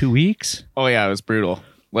 Almost 2 weeks? Oh, yeah. It was brutal.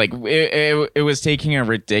 It was taking a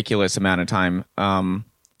ridiculous amount of time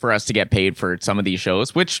for us to get paid for some of these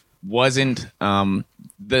shows, which wasn't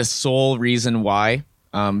the sole reason why.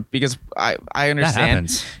 Because I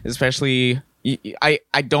understand, especially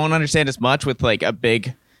I don't understand as much with a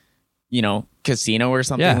big, casino or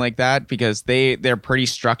something like that, because they're pretty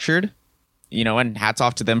structured, and hats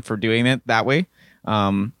off to them for doing it that way.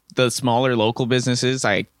 The smaller local businesses,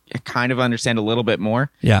 I kind of understand a little bit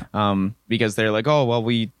more. Yeah. Because they're like, oh, well,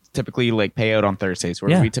 we typically pay out on Thursdays,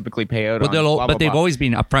 where we typically pay out but they've always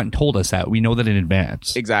been upfront and told us that. We know that in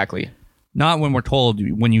advance. Exactly. Not when we're told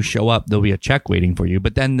when you show up, there'll be a check waiting for you.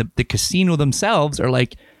 But then the casino themselves are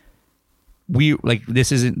like,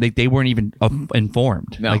 this isn't they weren't even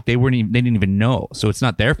informed. No. They didn't even know. So it's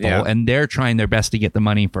not their fault, and they're trying their best to get the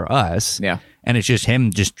money for us. Yeah. And it's just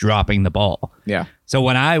him just dropping the ball. Yeah. So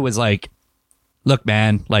when I was like, look,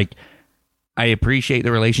 man, I appreciate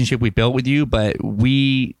the relationship we built with you, but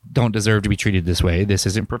we don't deserve to be treated this way. This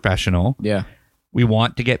isn't professional. Yeah. We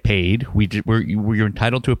want to get paid. We're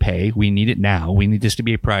entitled to a pay. We need it now. We need this to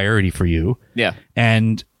be a priority for you. Yeah.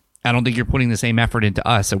 And I don't think you're putting the same effort into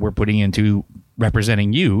us that we're putting into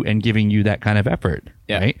representing you and giving you that kind of effort.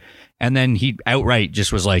 Yeah. Right. And then he outright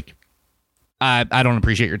just was like, I don't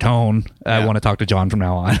appreciate your tone. I want to talk to John from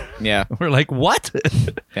now on. Yeah. We're like, what?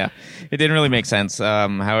 Yeah. It didn't really make sense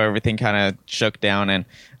how everything kind of shook down.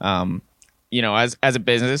 And you know, as a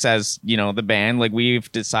business, as, you know, the band, like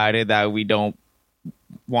we've decided that we don't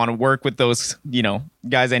want to work with those, you know,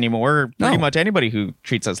 guys anymore, or pretty much anybody who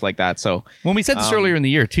treats us like that. So when we said this earlier in the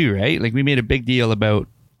year too, right? Like we made a big deal about,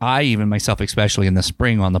 I even myself, especially in the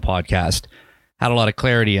spring on the podcast, had a lot of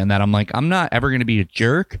clarity in that. I'm like, I'm not ever going to be a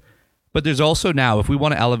jerk, but there's also now, if we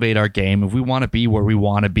want to elevate our game, if we want to be where we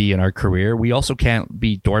want to be in our career, we also can't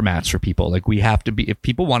be doormats for people. Like we have to be, if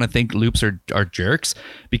people want to think Loops are jerks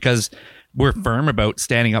because we're firm about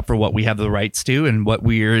standing up for what we have the rights to and what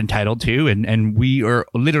we are entitled to. And we are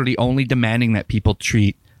literally only demanding that people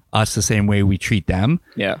treat us the same way we treat them.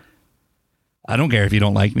 Yeah. I don't care if you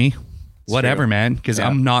don't like me. Whatever, man. Because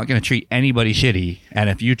I'm not going to treat anybody shitty. And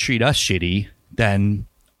if you treat us shitty, then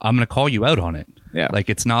I'm going to call you out on it. Yeah. Like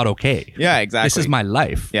it's not okay. Yeah, exactly. This is my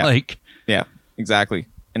life. Yeah. Like, yeah, exactly.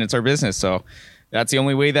 And it's our business. So that's the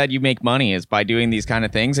only way that you make money is by doing these kind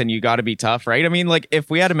of things. And you got to be tough, right? I mean, like if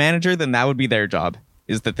we had a manager, then that would be their job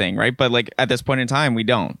is the thing, right? But like at this point in time, we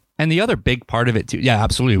don't. And the other big part of it too, yeah,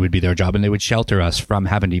 absolutely would be their job. And they would shelter us from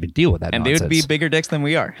having to even deal with that And nonsense. they would be bigger dicks than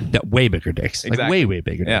we are. Way bigger dicks. Exactly. Like way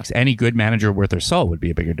bigger dicks. Any good manager worth their salt would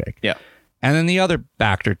be a bigger dick. Yeah. And then the other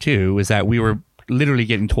factor too is that we were literally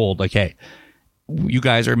getting told like, hey, you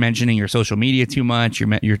guys are mentioning your social media too much.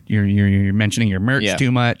 You're mentioning your merch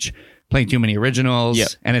too much, playing too many originals. Yep.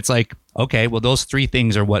 And it's like, okay, well, those three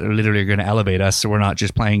things are what are literally going to elevate us. So we're not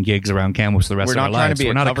just playing gigs around Kamloops the rest of our lives.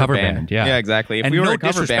 We're not a cover band. Yeah, exactly. If we were a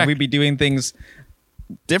cover band, we'd be doing things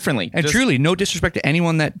differently. And truly, no disrespect to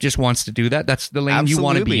anyone that just wants to do that. That's the lane you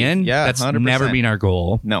want to be in. Yeah, that's 100%. Never been our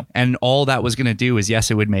goal. No. And all that was going to do is,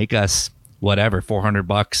 yes, it would make us whatever,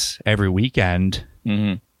 $400 every weekend.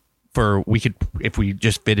 Mm-hmm. If we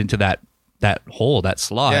just fit into that hole, that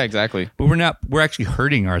slot. Yeah, exactly. But we're actually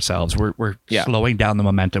hurting ourselves. We're slowing down the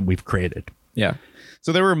momentum we've created. Yeah.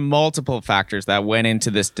 So there were multiple factors that went into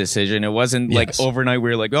this decision. It wasn't like overnight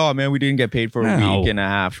we were like, oh man, we didn't get paid for a week and a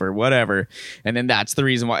half or whatever. And then that's the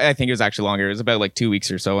reason why I think it was actually longer. It was about like 2 weeks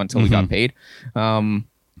or so until we got paid.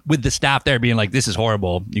 With the staff there being like, this is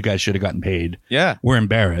horrible. You guys should have gotten paid. Yeah. We're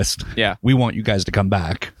embarrassed. Yeah. We want you guys to come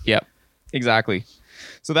back. Yep. Exactly.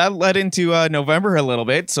 So that led into November a little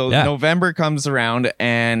bit. So November comes around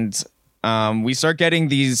and we start getting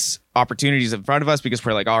these opportunities in front of us because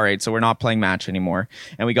we're like, all right, so we're not playing match anymore.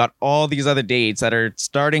 And we got all these other dates that are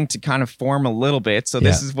starting to kind of form a little bit. So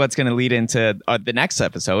this is what's going to lead into the next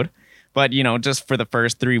episode. But, you know, just for the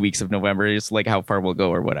first 3 weeks of November, it's like how far we'll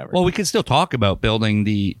go or whatever. Well, we could still talk about building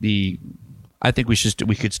the I think we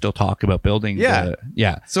could still talk about building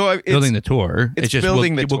So building the tour. It's just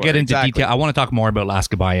building the tour. We'll get into detail. I want to talk more about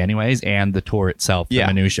Last Goodbye anyways and the tour itself, the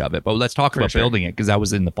minutia of it. But let's talk about building it because that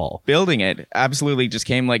was in the fall. Building it absolutely just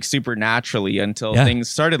came like super naturally until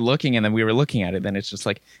things started looking and then we were looking at it. Then it's just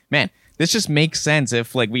like, man, this just makes sense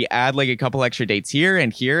if like we add like a couple extra dates here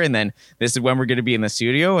and then this is when we're going to be in the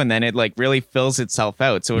studio and then it like really fills itself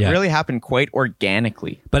out. So it really happened quite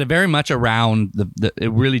organically. But it very much around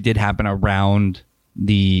it really did happen around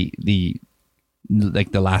the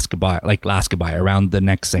Last Goodbye around the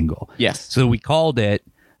next single. Yes. So we called it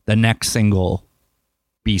the Next Single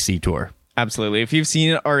BC Tour. Absolutely. If you've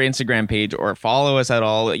seen our Instagram page or follow us at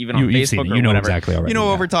all, even on Facebook or know whatever, exactly already, you know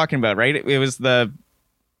what we're talking about, right? It was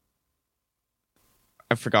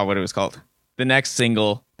I forgot what it was called. The Next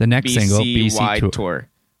Single. The Next Single BC Tour.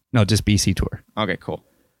 No, just BC Tour. Okay, cool.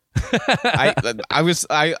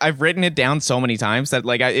 I've written it down so many times that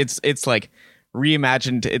like it's like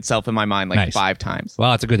reimagined itself in my mind like 5 times.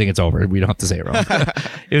 Well, it's a good thing it's over. We don't have to say it wrong.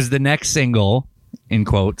 It was the Next Single in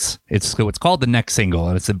quotes. It's called the Next Single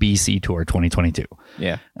and it's the BC Tour 2022.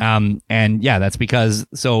 Yeah. And yeah, that's because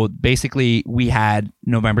so basically we had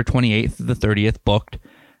November 28th to the 30th booked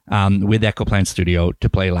with Echo Plant Studio to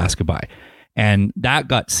play Last Goodbye. And that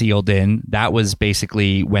got sealed in. That was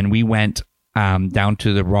basically when we went down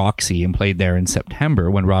to the Roxy and played there in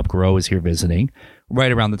September when Rob Garreau was here visiting,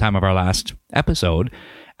 right around the time of our last episode.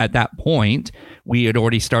 At that point, we had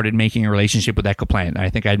already started making a relationship with Echo Plant. I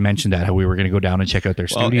think I'd mentioned that, how we were going to go down and check out their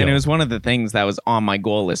studio. And it was one of the things that was on my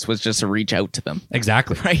goal list was just to reach out to them.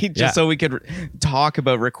 Exactly. Right? Just so we could talk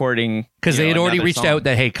about recording. Because they had already reached out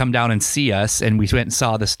that, hey, come down and see us. And we went and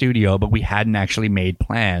saw the studio, but we hadn't actually made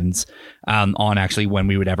plans on actually when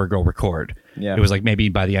we would ever go record. Yeah. It was like maybe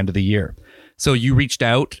by the end of the year. So you reached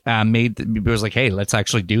out, it was like, hey, let's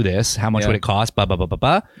actually do this. How much would it cost? Blah, blah, blah, blah,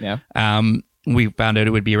 blah. Yeah. We found out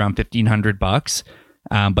it would be around $1,500,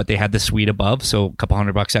 but they had the suite above, so a couple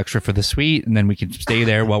 $100 extra for the suite, and then we could stay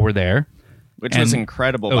there while we're there. Which was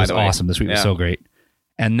incredible, by the way. It was awesome. The suite was so great.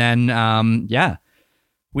 And then,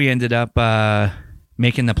 we ended up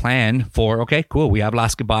making the plan for, okay, cool, we have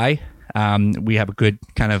Last Goodbye. We have a good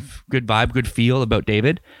vibe, good feel about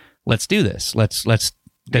David. Let's do this. Let's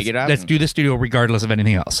do the studio regardless of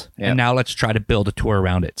anything else. Yep. And now let's try to build a tour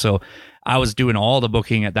around it. So I was doing all the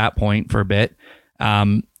booking at that point for a bit.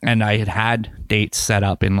 And I had dates set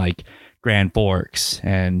up in like Grand Forks,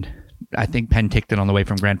 and I think Penticton on the way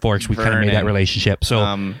from Grand Forks. We kind of made that relationship. So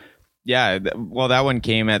well, that one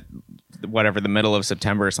came at the middle of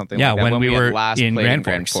September or something. Yeah, like that, when we were last in Grand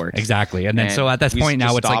Forks. Forks. Exactly. And then so at this point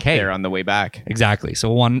now it's like, hey, there on the way back. Exactly.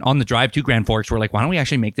 So on the drive to Grand Forks, we're like, why don't we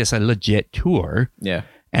actually make this a legit tour? Yeah.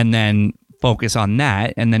 And then focus on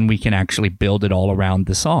that, and then we can actually build it all around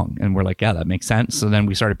the song. And we're like, yeah, that makes sense. So then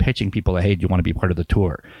we started pitching people that, hey, do you want to be part of the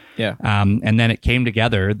tour? Yeah. And then it came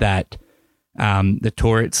together that the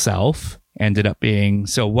tour itself ended up being,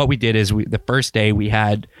 so what we did is the first day we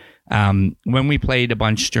had, when we played a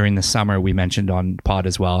bunch during the summer, we mentioned on pod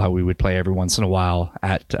as well how we would play every once in a while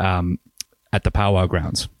at the powwow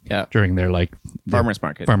grounds. Yeah. During their farmers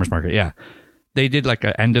market. Farmers market, yeah. They did like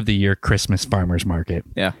an end of the year Christmas farmers market.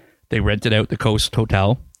 Yeah. They rented out the Coast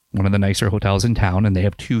Hotel, one of the nicer hotels in town, and they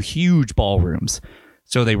have 2 huge ballrooms.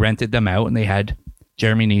 So they rented them out, and they had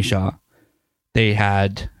Jeremy Nishaw. They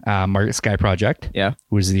had Margaret Sky Project, who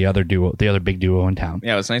was the other big duo in town.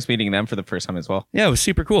 Yeah, it was nice meeting them for the first time as well. Yeah, it was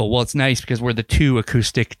super cool. Well, it's nice because we're the 2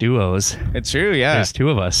 acoustic duos. It's true, yeah. There's 2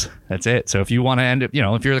 of us. That's it. So if you want to end up,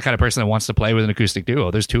 if you're the kind of person that wants to play with an acoustic duo,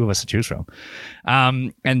 there's 2 of us to choose from.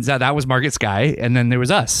 And so that was Margaret Sky, and then there was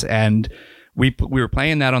us, and we were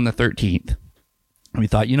playing that on the 13th. We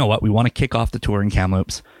thought, you know what, we want to kick off the tour in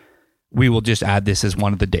Kamloops. We will just add this as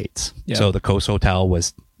one of the dates. Yeah. So the Coast Hotel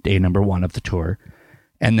was day number 1 of the tour.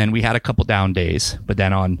 And then we had a couple down days, but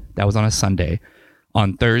then that was on a Sunday.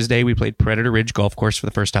 On Thursday, we played Predator Ridge Golf Course for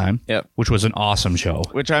the first time, which was an awesome show.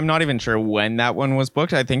 Which I'm not even sure when that one was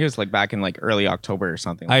booked. I think it was like back in like early October or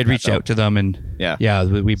something. I had reached out to them, and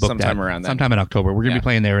we booked sometime around then. Sometime in October. We're going to be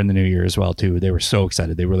playing there in the new year as well, too. They were so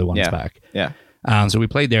excited. They really want us back. Yeah. So we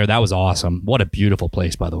played there. That was awesome. What a beautiful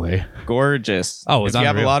place, by the way. Gorgeous. Oh, it was if you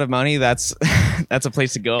unreal. have a lot of money, that's that's a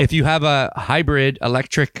place to go. If you have a hybrid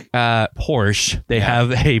electric Porsche, they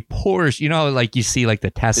have a Porsche. Like you see, like the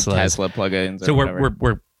Tesla. The Tesla plug-ins. So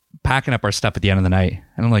we're packing up our stuff at the end of the night,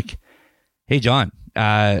 and I'm like, "Hey, John,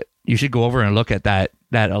 you should go over and look at that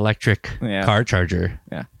electric car charger."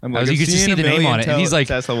 Yeah, you could just see the name on it, and he's like,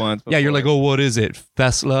 Tesla ones. Yeah, you're like, "Oh, what is it?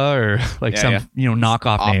 Tesla or like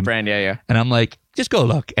knockoff name?" Brand, yeah. And I'm like, just go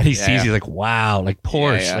look, and he sees. He's like, "Wow, like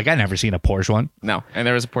Porsche." Yeah. Like I never seen a Porsche one. No, and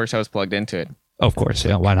there was a Porsche house plugged into it. Of course,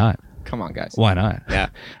 yeah. Why not? Come on, guys. Why not? Yeah.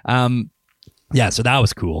 Yeah, so that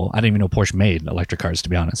was cool. I didn't even know Porsche made electric cars, to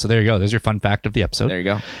be honest. So there you go. There's your fun fact of the episode. There you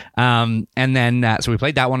go. And then, so we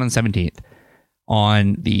played that one on the 17th.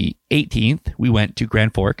 On the 18th, we went to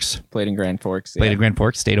Grand Forks. Played in Grand Forks. Played in Grand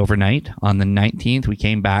Forks, stayed overnight. On the 19th, we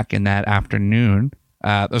came back in that afternoon.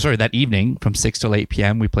 That evening from 6 till 8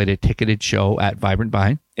 p.m. We played a ticketed show at Vibrant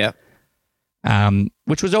Vine. Yeah.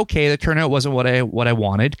 Which was okay. The turnout wasn't what I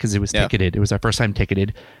wanted because it was ticketed. It was our first time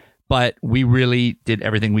ticketed. But we really did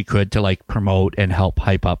everything we could to like promote and help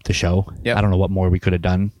hype up the show. Yep. I don't know what more we could have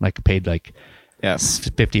done. Like paid like $50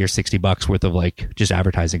 or $60 worth of like just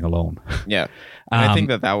advertising alone. Yeah. I think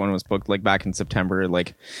that one was booked like back in September.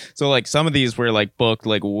 Like, so like some of these were like booked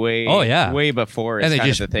like way before. And they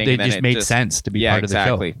just made sense to be part of the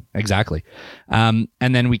show. Exactly. And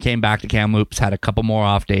then we came back to Kamloops, had a couple more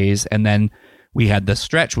off days. And then we had the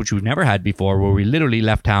stretch, which we've never had before, where we literally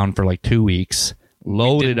left town for like 2 weeks.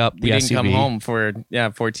 Loaded up the SUV. We didn't come home for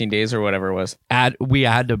 14 days or whatever it was. We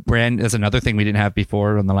had a brand. That's another thing we didn't have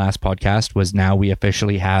before on the last podcast. Was now we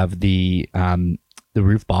officially have the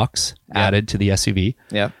roof box added to the SUV.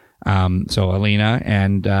 Yeah. So Alina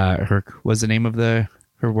and her was the name of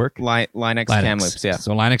her work Linux Kamloops. Yeah.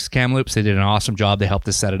 So Linux Kamloops. They did an awesome job. They helped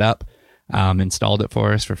us set it up. Installed it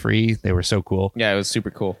for us for free. They were so cool. Yeah, it was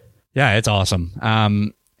super cool. Yeah, it's awesome.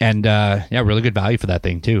 And really good value for that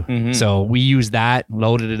thing too. Mm-hmm. So we used that,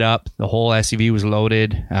 loaded it up. The whole SUV was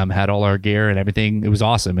loaded, had all our gear and everything. It was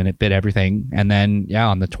awesome and it fit everything. And then,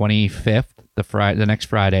 on the 25th, the next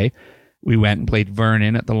Friday, we went and played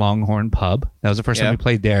Vernon at the Longhorn Pub. That was the first time we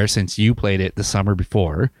played there since you played it the summer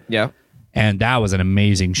before. Yeah. And that was an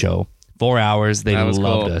amazing show. 4 hours. They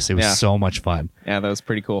loved us. It was so much fun. Yeah, that was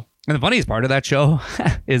pretty cool. And the funniest part of that show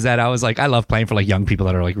is that I was like, I love playing for like young people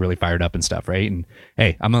that are like really fired up and stuff, right? And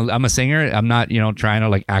hey, I'm a singer. I'm not, trying to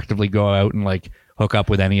like actively go out and like hook up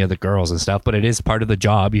with any of the girls and stuff, but it is part of the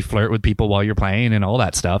job. You flirt with people while you're playing and all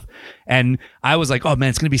that stuff. And I was like, oh man,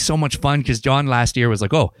 it's gonna be so much fun because John last year was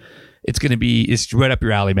like, oh, it's right up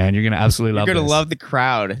your alley, man. You're going to absolutely love You're going this. to love the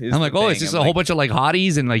crowd. I'm like, it's just a whole bunch of like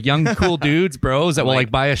hotties and like young, cool dudes, bros that will like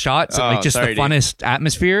buy a shot. So like just the funnest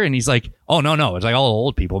atmosphere. And he's like, oh, no. It's like all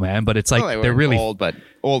old people, man. But it's like, they're really old, but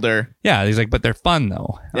older. Yeah. He's like, but they're fun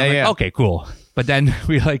though. Yeah. Like, okay, cool. But then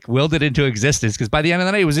we like willed it into existence because by the end of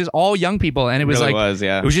the night, it was just all young people. And it was really like,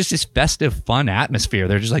 it was just this festive, fun atmosphere.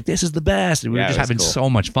 They're just like, this is the best. And we were just having so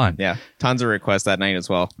much fun. Yeah. Tons of requests that night as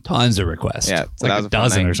well. Tons of requests. Yeah. So like a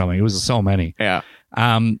dozen or something. It was so many. Yeah.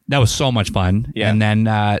 That was so much fun. Yeah. And then,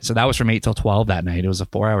 so that was from 8 till 12 that night. It was a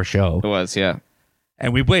 4-hour show. It was, yeah.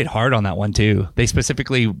 And we played hard on that one too. They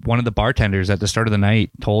specifically, one of the bartenders at the start of the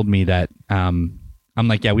night told me that, I'm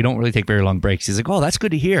like, yeah, we don't really take very long breaks. He's like, oh, that's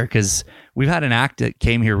good to hear. Cause we've had an act that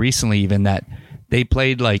came here recently, even that they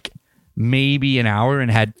played like maybe an hour and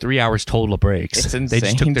had 3 hours total of breaks. It's insane. They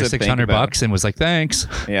just took their $600 and was like, thanks.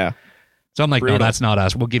 Yeah. So I'm like, no, that's not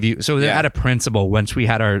us. We'll give you. So at a principle, once we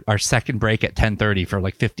had our second break at 10:30 for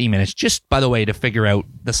like 15 minutes, just by the way, to figure out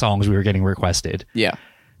the songs we were getting requested. Yeah.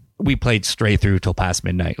 We played straight through till past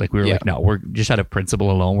midnight. Like we were like, no, we're just out of principle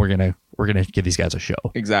alone. We're gonna give these guys a show.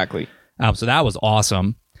 Exactly. So that was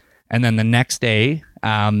awesome. And then the next day,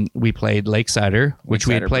 we played Lakesider, which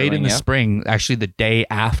we had played in the spring, actually the day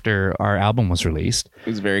after our album was released. It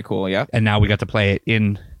was very cool, yeah. And now we got to play it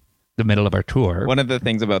in the middle of our tour. One of the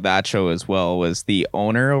things about that show as well was the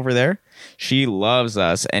owner over there. She loves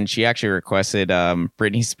us, and she actually requested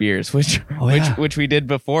Britney Spears, which we did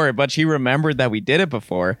before, but she remembered that we did it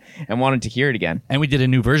before and wanted to hear it again. And we did a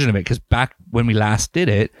new version of it because back when we last did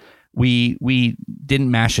it, we didn't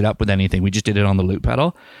mash it up with anything. We just did it on the loop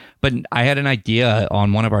pedal. But I had an idea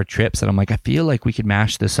on one of our trips that I'm like, I feel like we could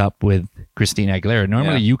mash this up with Christina Aguilera.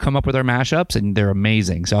 Normally you come up with our mashups and they're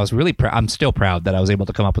amazing. So I was really I'm still proud that I was able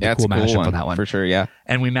to come up with a cool mashup for that one. For sure, yeah.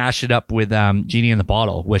 And we mashed it up with Genie in the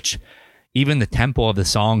Bottle, which even the tempo of the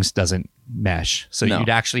songs doesn't mesh. So you'd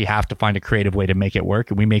actually have to find a creative way to make it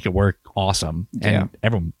work. And we make it work awesome. And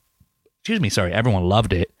everyone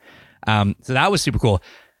loved it. So that was super cool.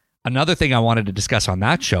 Another thing I wanted to discuss on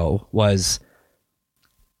that show was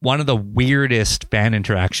one of the weirdest fan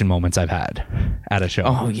interaction moments I've had at a show.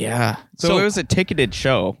 Oh, yeah. So it was a ticketed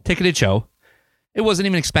show. Ticketed show. It wasn't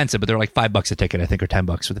even expensive, but they were like $5 a ticket, I think, or $10.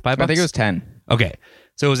 Was it $5? I think it was 10. Okay.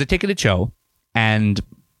 So it was a ticketed show, and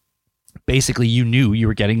basically you knew you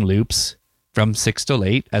were getting loops from 6 till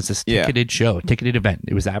 8 as this ticketed show, ticketed event.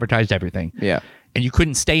 It was advertised, everything. Yeah. And you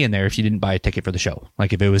couldn't stay in there if you didn't buy a ticket for the show.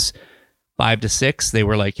 Like if it was 5 to 6, they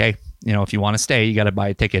were like, hey, if you want to stay, you got to buy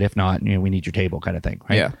a ticket. If not, we need your table kind of thing.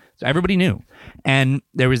 Right? Yeah. So everybody knew. And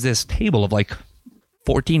there was this table of like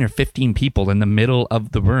 14 or 15 people in the middle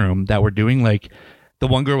of the room that were doing like, the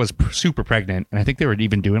one girl was super pregnant. And I think they were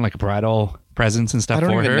even doing like a bridal presents and stuff for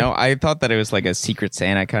her. I don't even know. I thought that it was like a Secret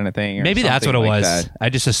Santa kind of thing. Maybe that's what it was. I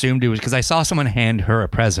just assumed it was because I saw someone hand her a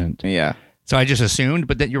present. Yeah. So I just assumed,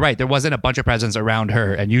 but you're right. There wasn't a bunch of presents around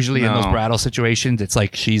her. And usually in those bridal situations, it's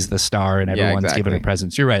like she's the star and everyone's giving her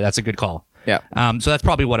presents. You're right. That's a good call. Yeah. So that's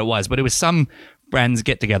probably what it was. But it was some friends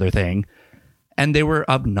get together thing. And they were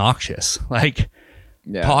obnoxious. Like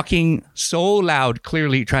talking so loud,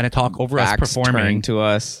 clearly trying to talk over us performing. To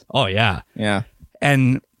us. Oh, yeah. Yeah.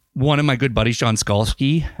 And one of my good buddies, John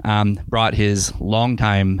Skalski, brought his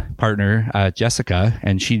longtime partner, Jessica,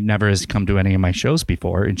 and she never has come to any of my shows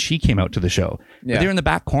before, and she came out to the show. Yeah. But they were in the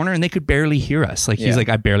back corner, and they could barely hear us. Like, he's like,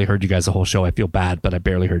 I barely heard you guys the whole show. I feel bad, but I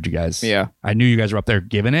barely heard you guys. Yeah. I knew you guys were up there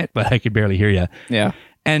giving it, but I could barely hear you. Yeah.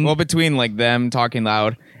 And well, between like them talking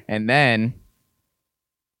loud and then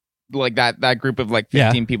like that group of like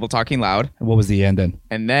 15 people talking loud. What was the end then?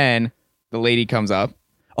 And then the lady comes up.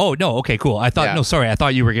 Oh, no. Okay, cool. I thought, no, sorry. I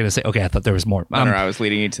thought you were going to say, okay, I thought there was more. No, I was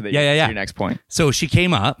leading you to the your next point. So she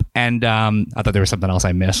came up and I thought there was something else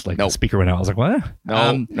I missed. Like the speaker went out. I was like, what?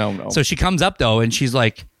 No. So she comes up though, and she's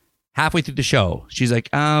like halfway through the show. She's like,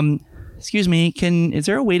 excuse me, is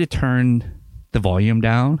there a way to turn the volume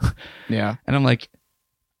down? Yeah. And I'm like,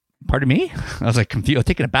 pardon me? I was like confused,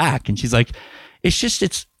 taken aback. And she's like,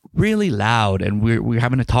 it's really loud and we're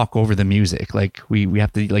having to talk over the music. Like we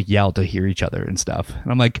have to like yell to hear each other and stuff.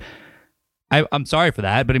 And I'm like, I'm sorry for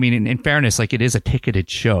that. But I mean, in fairness, like it is a ticketed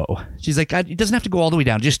show. She's like, it doesn't have to go all the way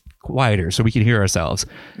down, just quieter so we can hear ourselves.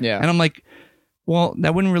 Yeah. And I'm like, well,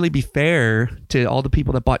 that wouldn't really be fair to all the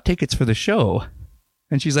people that bought tickets for the show.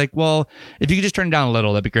 And she's like, well, if you could just turn it down a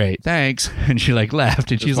little, that'd be great. Thanks. And she like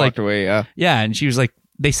left and just she's walked like, away. Yeah. Yeah. And she was like,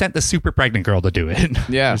 they sent the super pregnant girl to do it.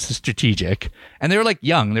 Yeah. It's strategic. And they were like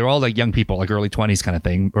young. They were all like young people, like early 20s kind of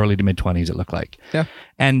thing, early to mid 20s, it looked like. Yeah.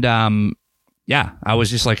 And I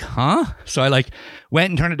was just like, huh? So I like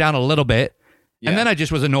went and turned it down a little bit. And then I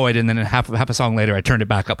just was annoyed, and then half a song later, I turned it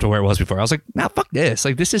back up to where it was before. I was like, "Nah, fuck this!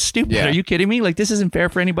 Like, this is stupid. Yeah. Are you kidding me? Like, this isn't fair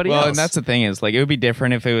for anybody else." Well, and that's the thing is, like, it would be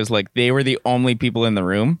different if it was like they were the only people in the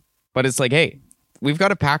room. But it's like, hey, we've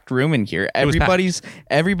got a packed room in here. Everybody's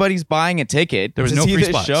buying a ticket. There was to no see free this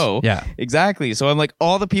spots. show. Yeah. Exactly. So I'm like,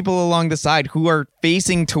 all the people along the side who are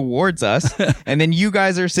facing towards us, and then you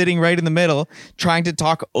guys are sitting right in the middle, trying to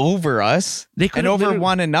talk over us and over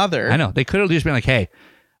one another. I know they could have just been like, "Hey,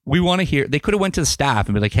 we want to hear." They could have went to the staff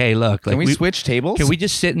and be like, "Hey, look, like, Can we switch tables? Can we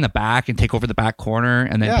just sit in the back and take over the back corner,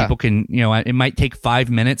 and then people can, it might take 5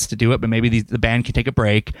 minutes to do it, but maybe the band can take a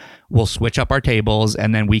break. We'll switch up our tables,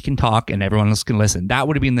 and then we can talk, and everyone else can listen." That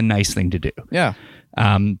would have been the nice thing to do. Yeah.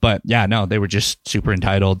 But yeah, no, they were just super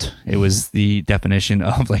entitled. It was the definition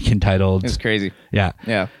of like entitled. It's crazy. Yeah.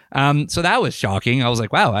 Yeah. So that was shocking. I was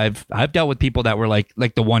like, wow, I've dealt with people that were like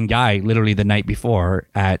the one guy literally the night before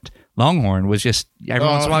at Longhorn was just every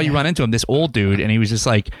once in a while you run into him, this old dude, and he was just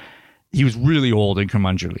like, he was really old and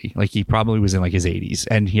curmudgeonly. Like he probably was in like his 80s,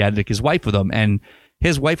 and he had like his wife with him, and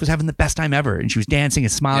his wife was having the best time ever, and she was dancing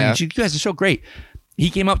and smiling. And you guys are so great. He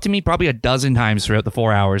came up to me probably a dozen times throughout the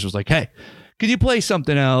 4 hours, was like, "Hey, could you play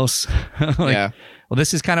something else?" Well,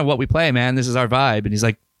 this is kind of what we play, man. This is our vibe. And he's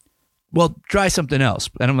like, "Well, try something else."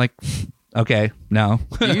 And I'm like, "Okay, no."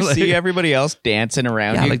 Do you see everybody else dancing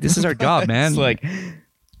around you? Like, this is our job, man. It's like,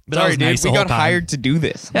 but sorry, dude, nice we got hired to do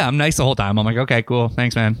this. Yeah, I'm nice the whole time. I'm like, "Okay, cool.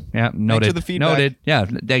 Thanks, man. Yeah, noted." Thanks for the feedback. Noted. Yeah,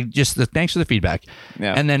 thanks for the feedback.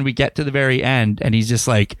 Yeah. And then we get to the very end, and he's just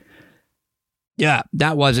like, "Yeah,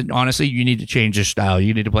 that wasn't, honestly, you need to change your style.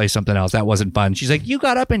 You need to play something else. That wasn't fun." She's like, "You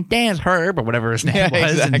got up and danced, Herb," or whatever his name was.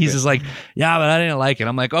 Exactly. And he's just like, "Yeah, but I didn't like it."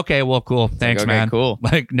 I'm like, "Okay, well, cool. Thanks, okay, man. cool.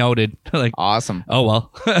 Like, noted." Like, awesome. Oh,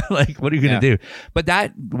 well, like, what are you going to do? But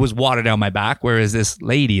that was watered down my back. Whereas this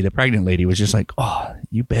lady, the pregnant lady, was just like, "Oh,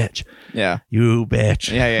 you bitch. Yeah. You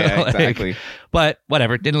bitch." Yeah, Like, exactly. But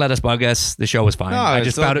whatever. Didn't let us bug us. The show was fine. No, I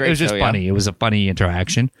just found it was just funny. It was a funny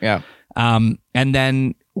interaction. Yeah. And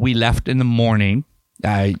then we left in the morning.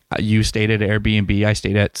 You stayed at Airbnb. I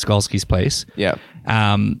stayed at Skulski's place. Yeah.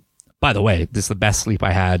 By the way, this is the best sleep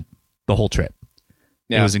I had the whole trip.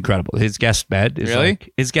 Yeah. It was incredible. His guest bed is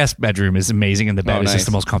his guest bedroom is amazing, and the bed is just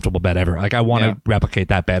the most comfortable bed ever. Like, I want to replicate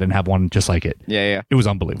that bed and have one just like it. Yeah. It was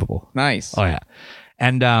unbelievable. Nice. Oh yeah.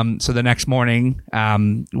 And so the next morning,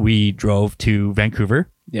 we drove to Vancouver.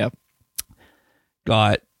 Yep.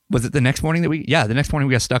 Was it the next morning the next morning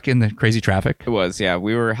we got stuck in the crazy traffic? It was, yeah.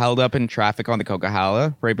 We were held up in traffic on the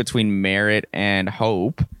Coquihalla, right between Merritt and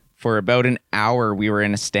Hope. For about an hour, we were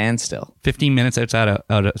in a standstill. 15 minutes outside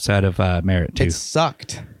of Merritt, too. It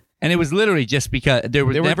sucked. And it was literally just because there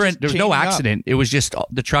was no accident. It was just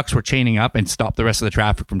the trucks were chaining up and stopped the rest of the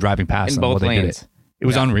traffic from driving past in them both lanes. It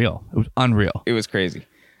was unreal. It was unreal. It was crazy.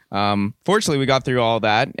 Fortunately, we got through all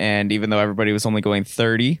that, and even though everybody was only going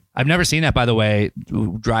 30, I've never seen that, by the way,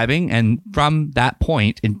 driving. And from that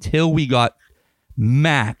point until we got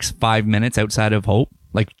max 5 minutes outside of Hope,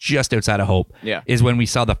 like just outside of Hope, is when we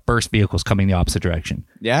saw the first vehicles coming the opposite direction.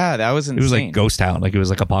 Yeah, that was insane. It was like ghost town, like it was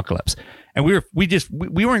like apocalypse. And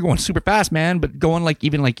we weren't going super fast, man, but going like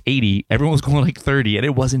even like 80. Everyone was going like 30, and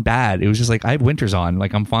it wasn't bad. It was just like, I have winters on,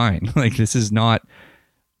 like I'm fine. Like this is not.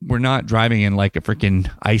 We're not driving in like a freaking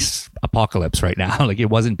ice apocalypse right now. Like it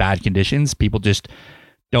wasn't bad conditions. People just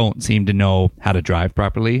don't seem to know how to drive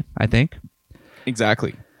properly, I think.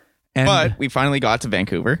 Exactly. And but we finally got to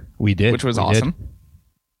Vancouver. We did. Which was awesome.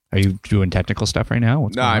 Are you doing technical stuff right now?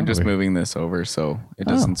 No, I'm just moving this over so it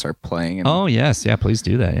doesn't start playing. Oh, yes. Yeah, please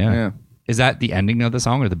do that. Yeah. Is that the ending of the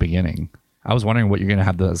song or the beginning? I was wondering what you're going to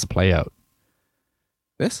have as a play out.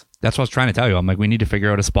 This? That's what I was trying to tell you. I'm like, we need to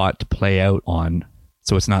figure out a spot to play out on.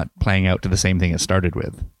 So it's not playing out to the same thing it started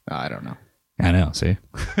with. I don't know. I know. See,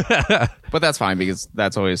 but that's fine because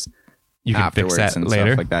that's always you can fix that and later.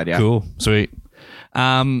 Stuff like that. Yeah. Cool. Sweet.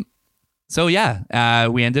 So yeah,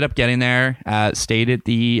 we ended up getting there. Stayed at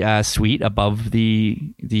the suite above the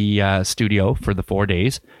studio for the 4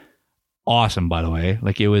 days. Awesome, by the way.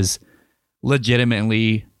 Like it was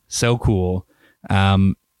legitimately so cool.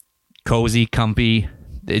 Cozy, comfy.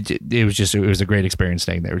 It was a great experience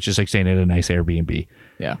staying there. It was just like staying at a nice Airbnb.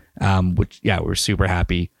 Yeah. We were super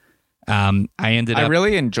happy. I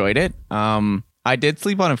really enjoyed it. I did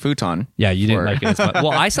sleep on a futon. Yeah, you didn't like it as much.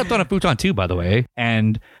 Well, I slept on a futon too, by the way,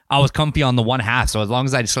 and I was comfy on the one half. So as long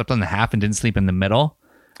as I slept on the half and didn't sleep in the middle.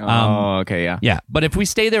 Okay, yeah. Yeah, but if we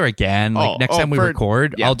stay there again, like next time we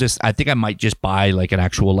record, I think I might just buy like an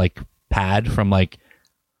actual like pad from like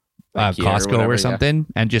IKEA Costco whatever, or something,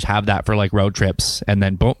 and just have that for like road trips, and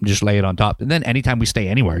then boom, just lay it on top. And then anytime we stay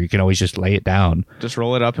anywhere, you can always just lay it down. Just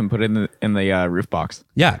roll it up and put it in the roof box.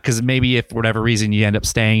 Yeah, because maybe if for whatever reason you end up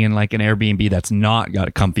staying in like an Airbnb that's not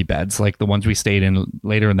got comfy beds, like the ones we stayed in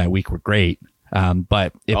later in that week were great.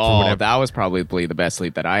 But if for whatever, that was probably the best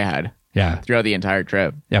sleep that I had. Yeah, throughout the entire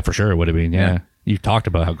trip. Yeah, for sure it would have been. Yeah, you talked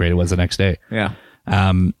about how great it was the next day. Yeah.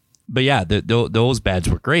 But yeah, those beds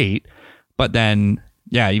were great. But then,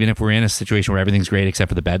 yeah, even if we're in a situation where everything's great except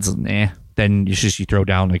for the beds, then you throw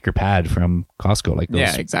down like your pad from Costco, like those,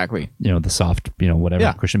 yeah, exactly. The soft,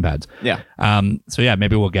 whatever cushion pads. Yeah. So yeah,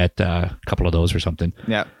 maybe we'll get a couple of those or something.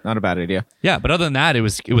 Yeah, not a bad idea. Yeah, but other than that, it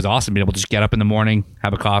was awesome being able to just get up in the morning,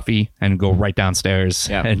 have a coffee, and go right downstairs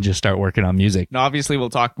and just start working on music. Now, obviously, we'll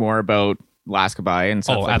talk more about Alaska By and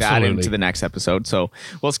stuff like that into the next episode. So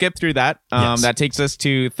we'll skip through that. Yes. That takes us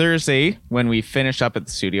to Thursday when we finished up at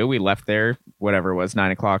the studio. We left there, whatever it was, 9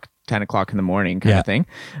 o'clock, 10 o'clock in the morning kind of thing.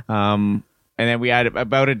 And then we had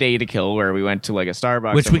about a day to kill where we went to like a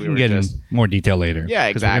Starbucks. Which we can get in more detail later. Yeah,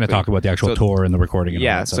 exactly. We're going to talk about the actual tour and the recording and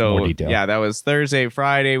all that stuff in more detail. Yeah, that was Thursday.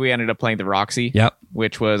 Friday, we ended up playing the Roxy. Yep.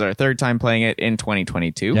 Which was our third time playing it in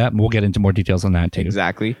 2022. Yeah, we'll get into more details on that too.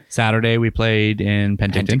 Exactly. Saturday, we played in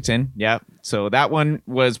Penticton. Yeah. So that one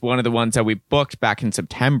was one of the ones that we booked back in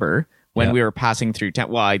September when we were passing through.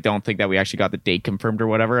 Well, I don't think that we actually got the date confirmed or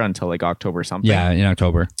whatever until like October something. Yeah, in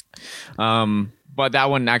October. But that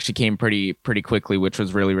one actually came pretty quickly, which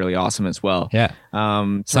was really, really awesome as well. Yeah.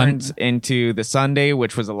 Turns into the Sunday,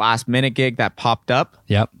 which was a last minute gig that popped up.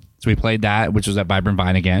 Yep. So we played that, which was at Vibrant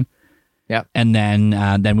Vine again. Yep. And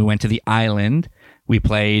then we went to the Island. We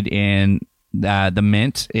played in the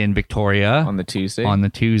Mint in Victoria on the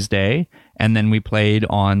Tuesday, and then we played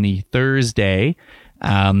on the Thursday.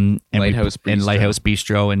 In Lighthouse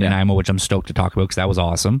Bistro in Nanaimo, which I'm stoked to talk about because that was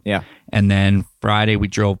awesome. Yeah. And then Friday we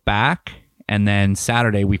drove back, and then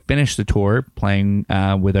Saturday we finished the tour playing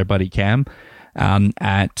with our buddy Cam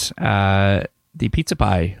at the Pizza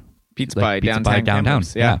Pie downtown.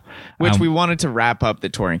 Kamloops, yeah. Which we wanted to wrap up the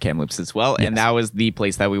tour in Kamloops as well, and that was the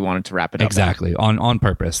place that we wanted to wrap it up. Exactly, on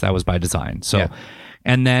purpose. That was by design. So,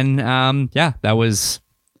 and then that was.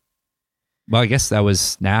 Well, I guess that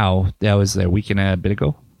was a week and a bit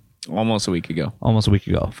ago. Almost a week ago.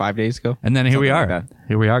 5 days ago. And then here we are.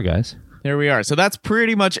 Here we are, guys. Here we are. So that's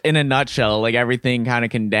pretty much in a nutshell, like everything kind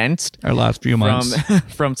of condensed. Our last few months.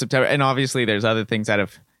 From September. And obviously there's other things that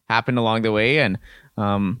have happened along the way and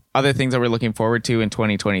other things that we're looking forward to in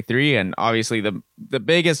 2023. And obviously the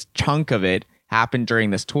biggest chunk of it happened during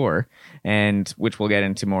this tour, and which we'll get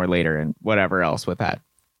into more later and whatever else with that.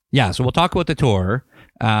 Yeah, so we'll talk about the tour.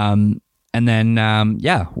 And then,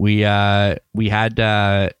 we had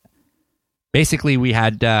basically we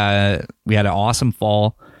had an awesome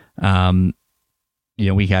fall.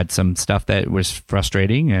 We had some stuff that was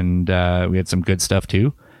frustrating, and we had some good stuff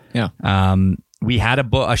too. Yeah. We had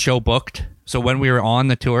a show booked. So when we were on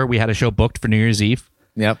the tour, we had a show booked for New Year's Eve.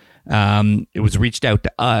 Yep. It was reached out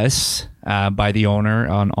to us by the owner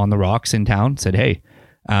on the Rocks in town. Said, hey,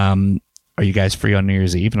 are you guys free on New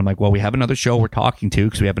Year's Eve? And I'm like, well, we have another show we're talking to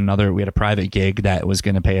because we had a private gig that was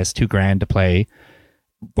going to pay us $2,000 to play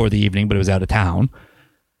for the evening, but it was out of town.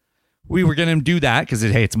 We were going to do that because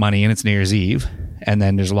it's money and it's New Year's Eve. And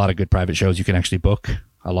then there's a lot of good private shows you can actually book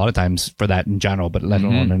a lot of times for that in general, but let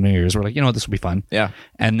alone on New Year's. We're like, this will be fun. Yeah.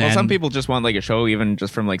 And then some people just want like a show even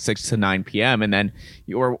just from like 6 to 9 p.m. and then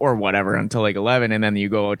or whatever until like 11, and then you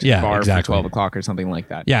go out to the bar for 12 o'clock or something like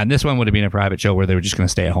that. Yeah, and this one would have been a private show where they were just going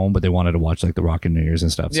to stay at home, but they wanted to watch like the Rock and New Year's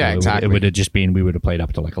and stuff. So exactly. It would have just been, we would have played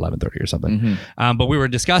up to like 11:30 or something. But we were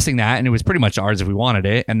discussing that, and it was pretty much ours if we wanted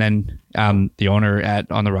it. And then the owner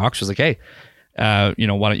on the Rocks was like, hey, why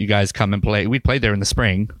don't you guys come and play? We played there in the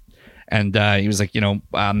spring. And he was like,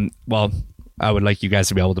 well, I would like you guys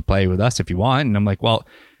to be able to play with us if you want. And I'm like, well,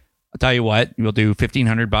 I'll tell you what, we'll do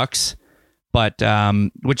 $1,500,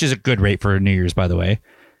 but which is a good rate for New Year's, by the way.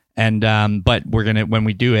 And but when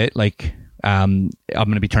we do it, like I'm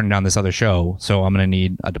gonna be turning down this other show, so I'm gonna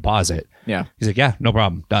need a deposit. Yeah. He's like, yeah, no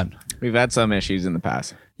problem, done. We've had some issues in the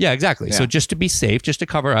past. Yeah, exactly. Yeah. So just to be safe, just to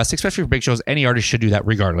cover us, especially for big shows, any artist should do that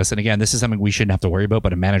regardless. And again, this is something we shouldn't have to worry about,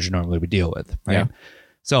 but a manager normally would deal with. Right? Yeah.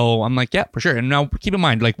 So I'm like, yeah, for sure. And now keep in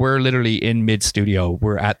mind, like we're literally in mid studio.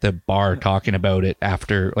 We're at the bar talking about it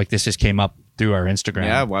after, like this just came up through our Instagram.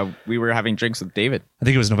 Yeah, well, we were having drinks with David. I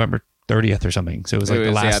think it was November 30th or something. So it was like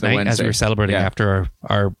the last night as we were celebrating after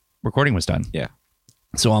our recording was done. Yeah.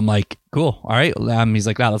 So I'm like, cool. All right. He's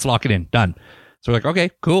like, let's lock it in. Done. So we're like,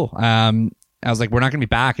 okay, cool. I was like, we're not going to be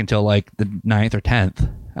back until like the 9th or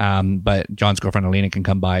 10th. But John's girlfriend Alina can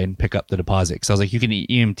come by and pick up the deposit. So I was like, you can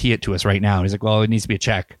EMT it to us right now. And he's like, well, it needs to be a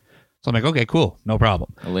check. So I'm like, okay, cool. No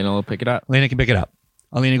problem. Alina will pick it up. Alina can pick it up.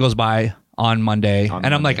 Alina goes by on Monday.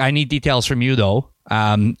 I'm like, I need details from you though.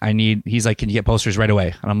 He's like, can you get posters right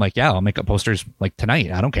away? And I'm like, yeah, I'll make up posters like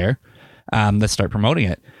tonight. I don't care. Let's start promoting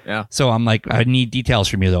it. Yeah. So I'm like, I need details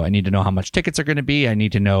from you though. I need to know how much tickets are going to be. I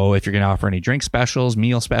need to know if you're going to offer any drink specials,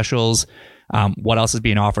 meal specials. What else is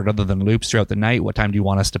being offered other than loops throughout the night? What time do you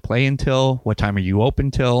want us to play until? What time are you open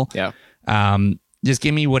till? Yeah. Just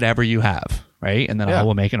give me whatever you have, right? And then I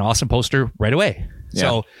will make an awesome poster right away. Yeah.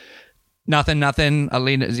 So nothing.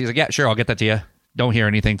 Alina, he's like, yeah, sure, I'll get that to you. Don't hear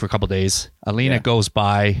anything for a couple days. Alina goes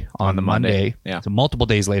by on the Monday. Yeah. So multiple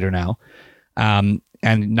days later now.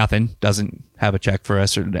 And nothing, doesn't have a check for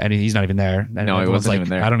us or any, he's not even there. And No, he wasn't even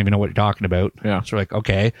there. I don't even know what you're talking about. Yeah. So we're like,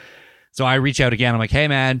 okay. So I reach out again. I'm like, hey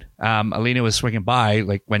man, Alina was swinging by.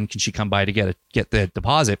 Like, when can she come by to get the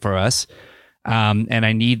deposit for us? And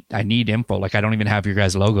I need info. Like, I don't even have your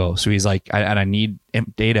guys' logo. So he's like, I need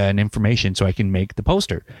data and information so I can make the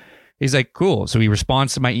poster. He's like, cool. So he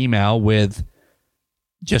responds to my email with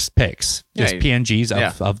just pics, just PNGs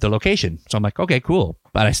of the location. So I'm like, okay, cool.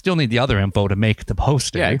 But I still need the other info to make the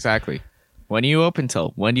poster. Yeah, exactly. When are you open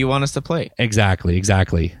till? When do you want us to play?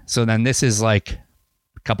 Exactly. So then this is like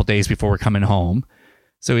a couple days before we're coming home.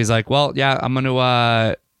 So he's like, well, yeah, I'm going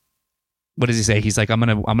to, what does he say? He's like, I'm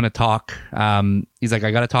going to talk. He's like,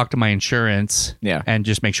 I got to talk to my insurance and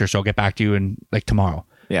just make sure. So I'll get back to you in like tomorrow.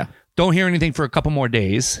 Yeah. Don't hear anything for a couple more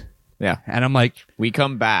days. Yeah. And I'm like, we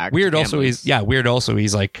come back. Weird also. He's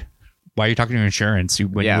like, why are you talking to your insurance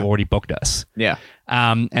when you already booked us? Yeah.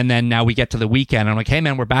 And then now we get to the weekend. I'm like, hey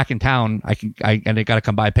man, we're back in town. I got to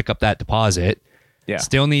come by, pick up that deposit. Yeah.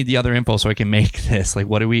 Still need the other info so I can make this. Like,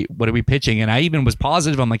 what are we pitching? And I even was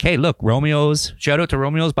positive. I'm like, hey, look, Romeo's. Shout out to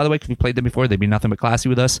Romeo's, by the way, because we played them before. They'd be nothing but classy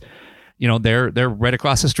with us. You know, they're right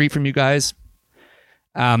across the street from you guys.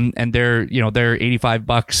 And they're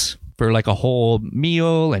 $85 for like a whole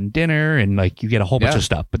meal and dinner, and like you get a whole bunch of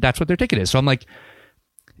stuff. But that's what their ticket is. So I'm like,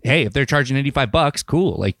 hey, if they're charging $85,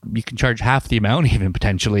 cool. Like, you can charge half the amount even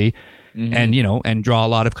potentially. Mm-hmm. and draw a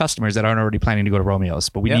lot of customers that aren't already planning to go to Romeo's.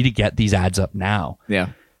 But we need to get these ads up now. Yeah.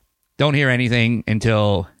 Don't hear anything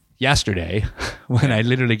until yesterday when I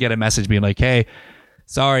literally get a message being like, hey,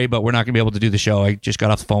 sorry, but we're not going to be able to do the show. I just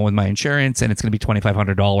got off the phone with my insurance and it's going to be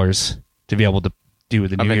 $2,500 to be able to do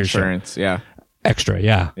the New Year's insurance, show. Extra,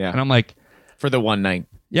 yeah. And I'm like, for the one night.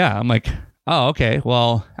 Yeah. I'm like, oh, okay.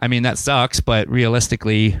 Well, I mean, that sucks, but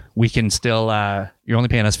realistically, we can still, you're only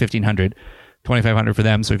paying us $1,500. $2,500 for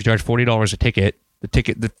them. So if you charge $40 a ticket,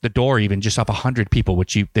 the door even just off 100 people,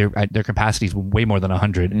 which their capacity is way more than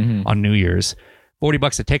 100 on New Year's.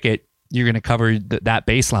 $40 a ticket, you're going to cover that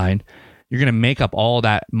baseline. You're going to make up all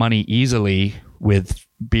that money easily with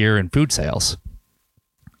beer and food sales.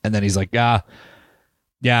 And then he's like, yeah,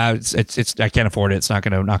 it's I can't afford it. It's not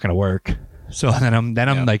gonna work. So then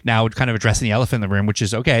I'm like now kind of addressing the elephant in the room, which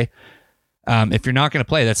is okay. If you're not going to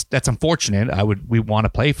play, that's unfortunate. We want to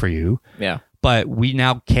play for you. Yeah. But we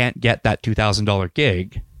now can't get that $2,000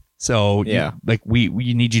 gig. So we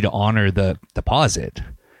need you to honor the deposit.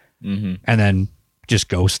 And then just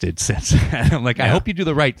ghosted since. I'm like, I hope you do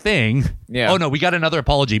the right thing. Yeah. Oh no, we got another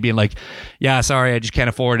apology being like, yeah, sorry, I just can't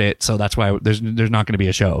afford it. So that's why there's not going to be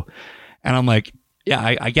a show. And I'm like,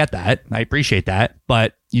 yeah, I get that. I appreciate that.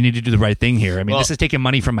 But you need to do the right thing here. I mean, this is taking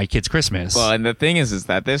money from my kid's Christmas. Well, and the thing is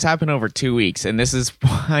that this happened over 2 weeks. And this is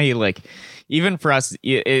why, like, even for us,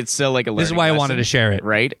 it's still like a learning This is why I wanted lesson, to share it.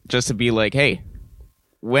 Right? Just to be like, hey,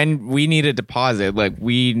 when we need a deposit, like,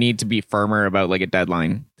 we need to be firmer about like a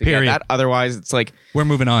deadline to Period. get that. Otherwise, it's like, we're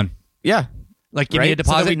moving on. Yeah. Like, give me a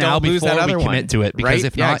deposit now before we commit to it. Because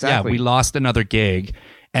if not, we lost another gig.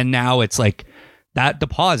 And now it's like, that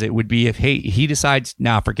deposit would be if he decides,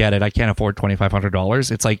 forget it, I can't afford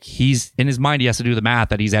 $2,500. It's like he's in his mind, he has to do the math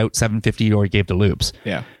that he's out $750 or he gave to Loops.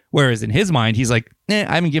 Yeah. Whereas in his mind, he's like, I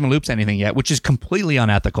haven't given Loops anything yet, which is completely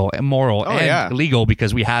unethical, immoral, and illegal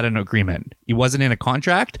because we had an agreement. He wasn't in a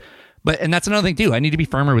contract. And that's another thing too. I need to be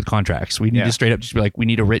firmer with contracts. We need to straight up just be like, we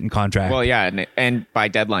need a written contract. Well, yeah, and by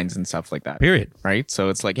deadlines and stuff like that. Period. Right? So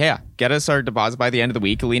it's like, get us our deposit by the end of the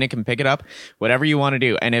week. Alina can pick it up, whatever you want to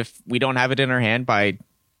do. And if we don't have it in our hand by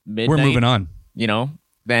midnight, we're moving on.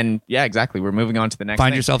 Then exactly. We're moving on to the next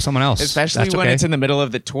Find thing. yourself someone else. Especially when it's in the middle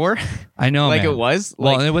of the tour. I know, like man. It was.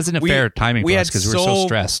 Well, like, it wasn't a fair timing for us because we were so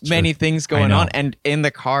stressed. Many things going on and in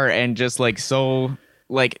the car and just like so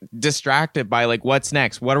like distracted by like what's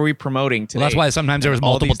next, what are we promoting today? Well, that's why sometimes there was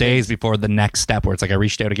multiple days before the next step where it's like I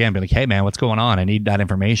reached out again, be like, hey man, what's going on? I need that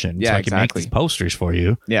information so I can make these posters for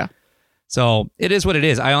you. Yeah. So it is what it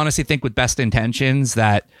is. I honestly think with best intentions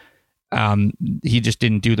that he just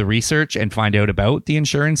didn't do the research and find out about the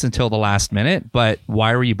insurance until the last minute. But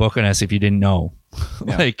why were you booking us if you didn't know?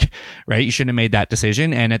 Yeah. Like, right? You shouldn't have made that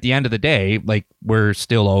decision. And at the end of the day, like, we're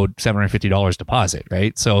still owed $750 deposit,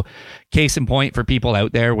 right? So case in point for people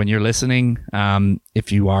out there, when you're listening,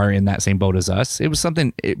 if you are in that same boat as us, it was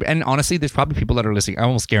something, and honestly, there's probably people that are listening. I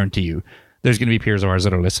almost guarantee you there's going to be peers of ours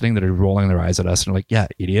that are listening that are rolling their eyes at us and are like, yeah,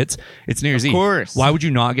 idiots. It's New Year's Eve. Of course. Why would you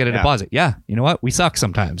not get a deposit? Yeah. You know what? We suck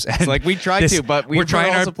sometimes. It's like we tried to, but we're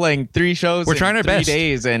also playing 3 shows. We're trying our 3 best.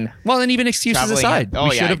 days, and well, and even excuses aside,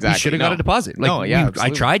 we should have got a deposit. Like, I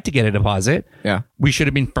tried to get a deposit. Yeah. We should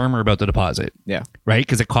have been firmer about the deposit. Yeah. Right?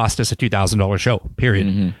 Because it cost us a $2,000 show, period.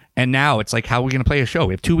 Mm-hmm. And now it's like, how are we going to play a show?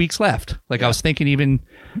 We have 2 weeks left. Like, I was thinking even,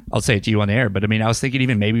 I'll say it to you on the air, but I mean, I was thinking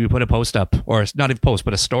even maybe we put a post up, or not even post,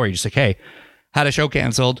 but a story, just like, hey, had a show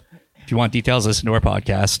canceled. If you want details, listen to our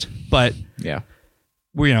podcast. But yeah,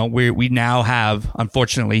 we now have,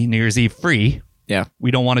 unfortunately, New Year's Eve free. Yeah,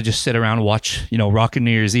 we don't want to just sit around and watch, Rockin'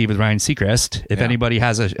 New Year's Eve with Ryan Seacrest. If anybody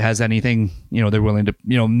has anything, they're willing to,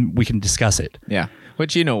 we can discuss it. Yeah.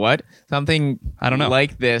 But you know what? Something I don't know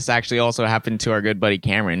like this actually also happened to our good buddy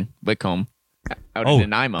Cameron Whitcomb out in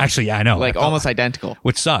Nanaimo. Actually, yeah, I know. Like almost identical.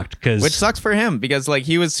 Which sucked which sucks for him because like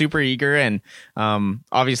he was super eager and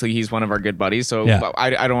obviously he's one of our good buddies. So I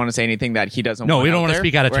don't want to say anything that he doesn't. No, we don't want to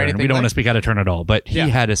speak out of turn. We don't want to speak out of turn at all. But he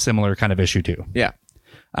had a similar kind of issue too. Yeah.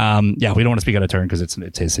 We don't want to speak out of turn because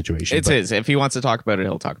it's his situation. It's his. If he wants to talk about it,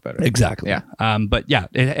 he'll talk about it. Exactly. Yeah. But yeah,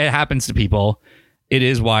 it happens to people. It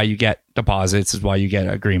is why you get deposits. Is why you get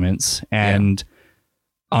agreements. And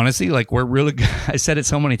honestly, like we're really. I said it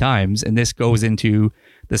so many times, and this goes into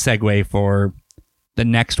the segue for the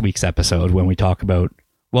next week's episode when we talk about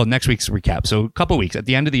next week's recap. So a couple weeks at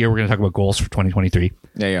the end of the year, we're going to talk about goals for 2023.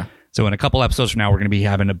 Yeah. So in a couple episodes from now, we're going to be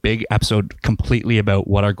having a big episode completely about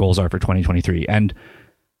what our goals are for 2023. And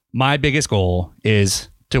my biggest goal is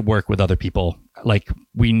to work with other people. Like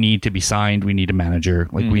we need to be signed. We need a manager.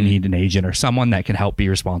 Like we need an agent or someone that can help be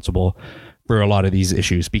responsible for a lot of these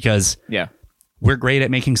issues because we're great at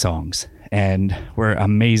making songs and we're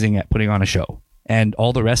amazing at putting on a show. And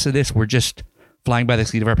all the rest of this, we're just flying by the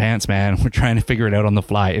seat of our pants, man. We're trying to figure it out on the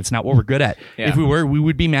fly. It's not what we're good at. Yeah. If we were, we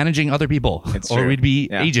would be managing other people or we'd be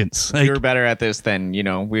agents. If we were better at this, then,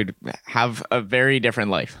 we'd have a very different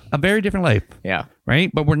life. A very different life. Yeah. Right?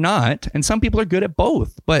 But we're not. And some people are good at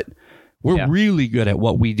both, but we're really good at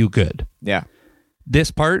what we do good. Yeah.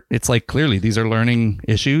 This part, it's like clearly these are learning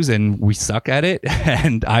issues and we suck at it.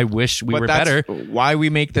 And I wish we were better. Why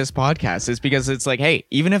we make this podcast is because it's like, hey,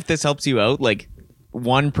 even if this helps you out, like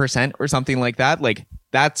 1% or something like that, like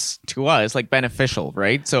that's to us like beneficial,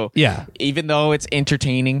 right? So even though it's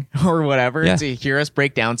entertaining or whatever to hear us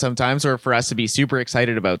break down sometimes or for us to be super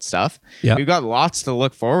excited about stuff, we've got lots to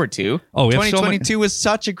look forward to. 2022 was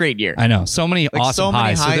such a great year. I know, so many awesome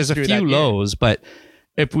highs. So there's a few lows, but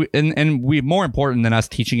if we and we more important than us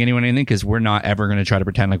teaching anyone anything because we're not ever going to try to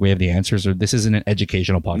pretend like we have the answers or this isn't an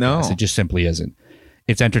educational podcast. No. It just simply isn't.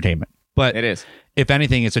 It's entertainment. But it is. If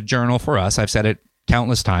anything, it's a journal for us. I've said it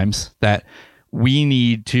countless times that we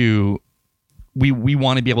need to we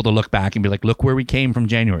want to be able to look back and be like, look where we came from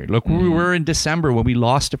January. Look where we were in December when we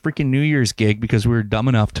lost a freaking New Year's gig because we were dumb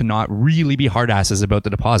enough to not really be hard asses about the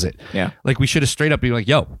deposit. Yeah. Like we should have straight up be like,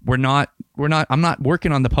 yo, I'm not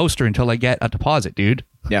working on the poster until I get a deposit, dude.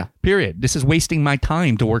 Yeah. Period. This is wasting my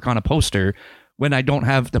time to work on a poster when I don't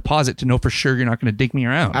have deposit to know for sure you're not going to dig me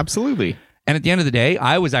around. Absolutely. And at the end of the day,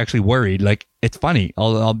 I was actually worried. Like, it's funny.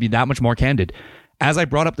 I'll be that much more candid. As I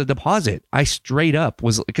brought up the deposit, I straight up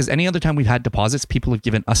was because any other time we've had deposits, people have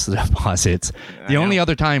given us the deposits. The only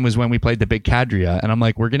other time was when we played the Big Cadria, and I'm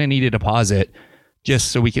like, we're gonna need a deposit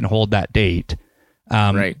just so we can hold that date,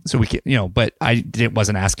 right? So we can, but it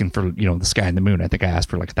wasn't asking for the sky and the moon. I think I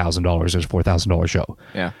asked for like $1,000. It was a $4,000 show.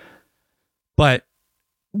 Yeah, but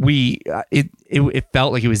it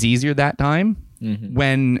felt like it was easier that time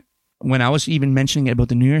when I was even mentioning it about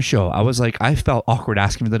the New Year's show, I was like, I felt awkward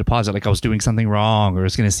asking for the deposit, like I was doing something wrong or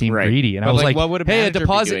it's going to seem greedy. And I was like, what would hey, a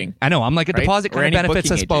deposit. I know. I'm like, a deposit kind of benefits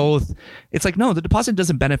us both. It's like, no, the deposit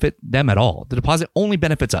doesn't benefit them at all. The deposit only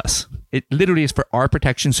benefits us. It literally is for our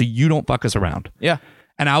protection so you don't fuck us around. Yeah.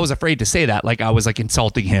 And I was afraid to say that. Like I was like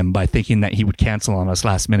insulting him by thinking that he would cancel on us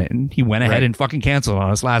last minute. And he went ahead and fucking canceled on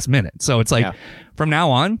us last minute. So it's like, from now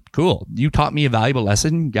on, cool. You taught me a valuable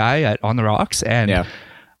lesson, guy, at On the Rocks. And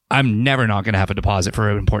I'm never not going to have a deposit for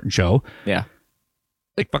an important show. Yeah.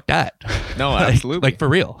 Like, fuck that. No, absolutely. like for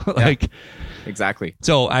real. Like, exactly.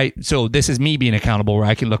 So this is me being accountable where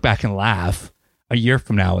I can look back and laugh a year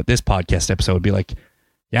from now at this podcast episode, be like,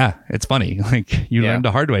 yeah, it's funny. Like you learned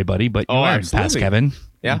the hard way, buddy, but you learned past Kevin.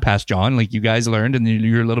 Yeah. Past John, like you guys learned, and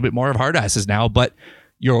you're a little bit more of hard asses now, but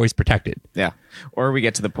you're always protected. Yeah. Or we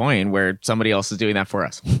get to the point where somebody else is doing that for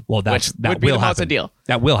us. Well, that would be will the most happen. ideal.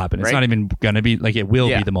 That will happen. It's Right? not even going to be like it will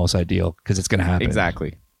Yeah. be the most ideal because it's going to happen.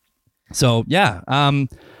 Exactly. So yeah,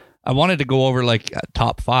 I wanted to go over like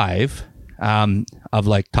top 5 of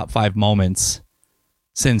like top 5 moments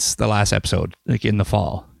since the last episode, like in the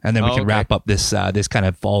fall, and then we can okay. wrap up this this kind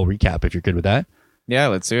of fall recap if you're good with that. Yeah,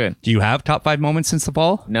 let's do it. Do you have top 5 moments since the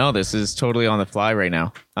fall? No, this is totally on the fly right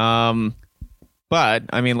now. But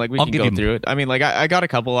I mean, like we I'll can give go you- through it. I mean, like I got a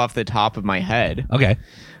couple off the top of my head. Okay,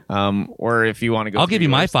 Or if you want to go, I'll give through you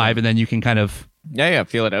my yours, 5, and then you can kind of Yeah,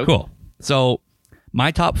 feel it out. cool. So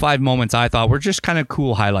my top 5 moments I thought were just kind of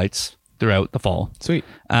cool highlights throughout the fall. Sweet.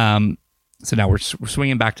 So now we're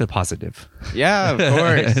swinging back to the positive. Yeah, of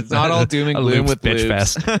course. It's not all doom and A gloom loops with bitch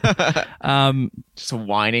loops. fest. Just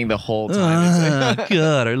whining the whole time.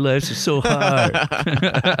 God, our lives are so hard.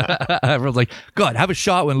 Everyone's like, God, have a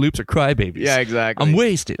shot when loops are crybabies. Yeah, exactly. I'm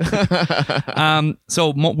wasted. So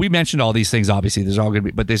we mentioned all these things. Obviously, there's all gonna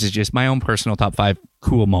be, but this is just my own personal top 5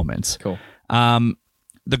 cool moments. Cool.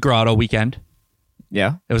 The Grotto weekend.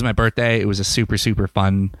 Yeah. It was my birthday. It was a super, super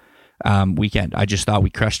fun weekend. I just thought we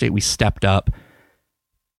crushed it. We stepped up.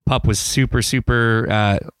 Pup was super,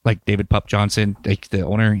 super, like David Pup Johnson, like the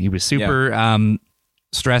owner. He was super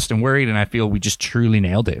stressed and worried, and I feel we just truly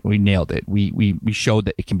nailed it. We nailed it. We showed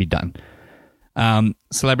that it can be done.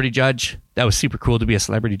 Celebrity judge. That was super cool to be a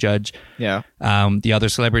celebrity judge. Yeah. The other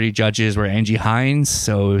celebrity judges were Angie Hines,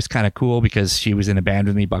 so it was kind of cool because she was in a band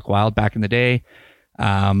with me, Buck Wild, back in the day.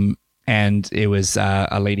 And it was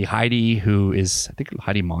a lady, Heidi, who is, I think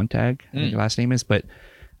Heidi Montag, I think her last name is, but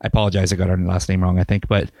I apologize, I got her last name wrong, I think.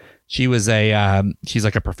 But she was she's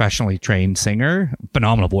like a professionally trained singer,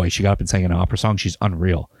 phenomenal voice. She got up and sang an opera song. She's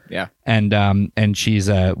unreal. Yeah. And she's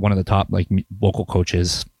one of the top like vocal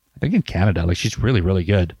coaches, I think in Canada. Like she's really, really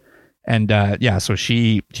good. And so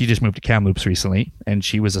she just moved to Kamloops recently, and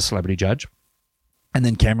she was a celebrity judge. And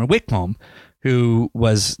then Cameron Wickholm, who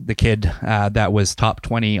was the kid that was top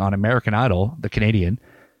 20 on American Idol, the Canadian,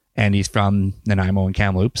 and he's from Nanaimo and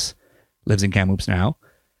Kamloops, lives in Kamloops now.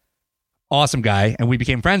 Awesome guy, and we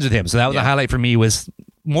became friends with him. So that was a highlight for me, was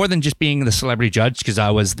more than just being the celebrity judge, because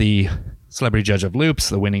I was the celebrity judge of Loops,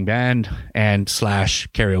 the winning band, and /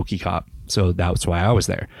 karaoke cop. So that's why I was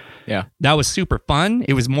there. Yeah. That was super fun.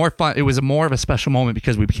 It was more fun. It was more of a special moment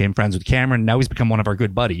because we became friends with Cameron. Now he's become one of our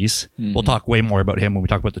good buddies. Mm-hmm. We'll talk way more about him when we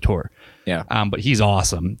talk about the tour. Yeah. But he's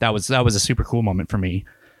awesome. That was a super cool moment for me.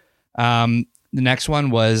 The next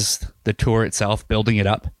one was the tour itself, building it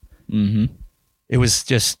up. Mm-hmm. It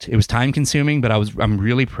was time consuming, but I'm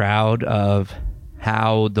really proud of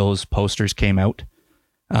how those posters came out.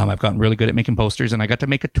 I've gotten really good at making posters, and I got to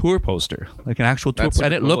make a tour poster, like an actual tour,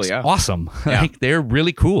 and it looks awesome. Yeah. Like they're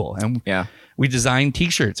really cool. And we designed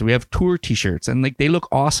t-shirts. We have tour t-shirts, and like they look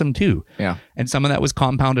awesome too. Yeah. And some of that was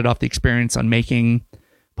compounded off the experience on making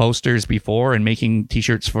posters before and making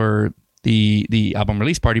t-shirts for the album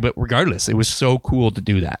release party. But regardless, it was so cool to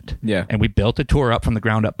do that. Yeah. And we built a tour up from the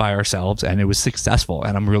ground up by ourselves, and it was successful,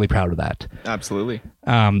 and I'm really proud of that. Absolutely.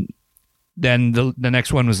 Then the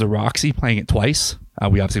next one was the Roxy, playing it twice.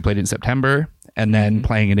 We obviously played it in September and then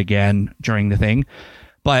playing it again during the thing.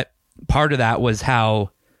 But part of that was how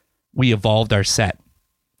we evolved our set.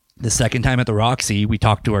 The second time at the Roxy, we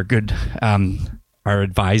talked to our good, our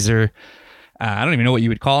advisor. I don't even know what you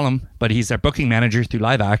would call him, but he's our booking manager through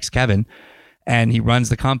Live Acts, Kevin. And he runs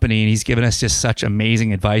the company, and he's given us just such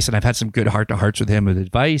amazing advice. And I've had some good heart-to-hearts with him with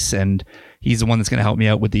advice. And he's the one that's going to help me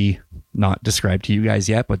out with the, not described to you guys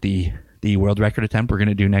yet, but the world record attempt we're going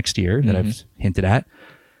to do next year that I've hinted at.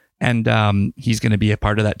 And he's going to be a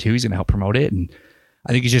part of that too. He's going to help promote it. And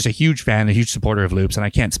I think he's just a huge fan, a huge supporter of Loops. And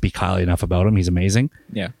I can't speak highly enough about him. He's amazing.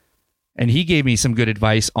 Yeah. And he gave me some good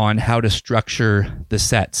advice on how to structure the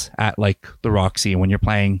sets at like the Roxy when you're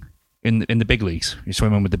playing in the big leagues. You're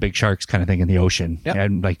swimming with the big sharks kind of thing in the ocean. Yep.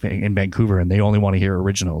 And like in Vancouver, and they only want to hear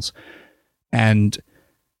originals. And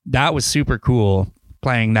that was super cool,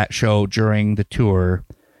 playing that show during the tour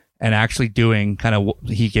and actually doing kind of,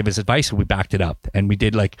 he gave us advice and we backed it up. And we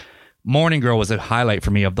did like, Morning Girl was a highlight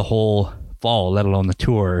for me of the whole fall, let alone the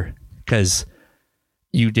tour, because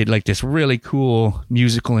you did like this really cool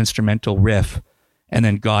musical instrumental riff and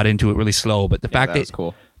then got into it really slow. But the fact that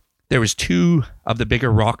cool. There was 2 of the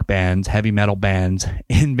bigger rock bands, heavy metal bands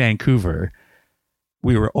in Vancouver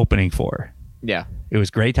we were opening for. Yeah. It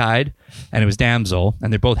was Grey Tide and it was Damsel,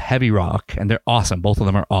 and they're both heavy rock, and they're awesome. Both of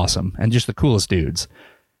them are awesome and just the coolest dudes.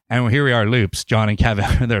 And here we are, Loops, John and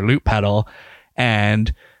Kevin, their loop pedal,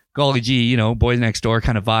 and golly gee, Boys Next Door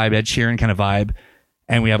kind of vibe, Ed Sheeran kind of vibe.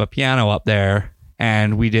 And we have a piano up there,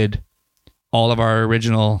 and we did all of our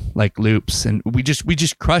original like loops, and we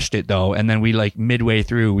just crushed it though. And then we like midway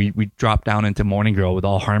through, we dropped down into Morning Girl with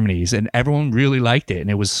all harmonies, and everyone really liked it, and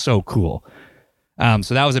it was so cool.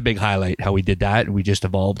 So that was a big highlight how we did that, and we just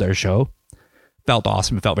evolved our show. Felt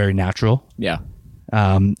awesome. It felt very natural. Yeah.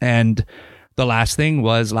 And the last thing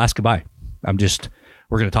was Last Goodbye.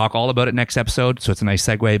 We're going to talk all about it next episode, so it's a nice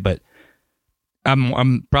segue, but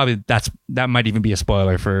I'm probably, that might even be a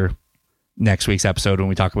spoiler for next week's episode when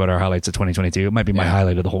we talk about our highlights of 2022. It might be my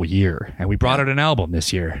highlight of the whole year. And we brought out an album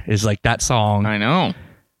this year. Is like that song. I know.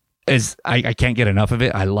 I can't get enough of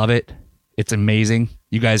it. I love it. It's amazing.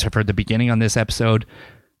 You guys have heard the beginning on this episode.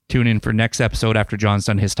 Tune in for next episode after John's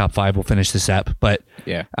done his top 5. We'll finish this ep. But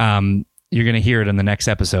yeah, you're going to hear it in the next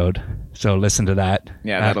episode. So listen to that.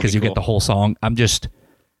 Yeah, because you get the whole song.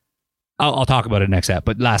 I'll talk about it next ep.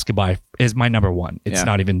 But Last Goodbye is my number one. It's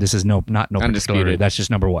not even, this is not particular order. That's just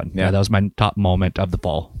number one. Yeah, that was my top moment of the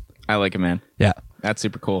fall. I like it, man. Yeah. That's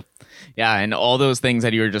super cool. Yeah, and all those things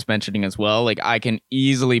that you were just mentioning as well, like I can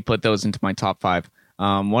easily put those into my top 5.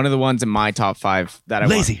 One of the ones in my top 5 that I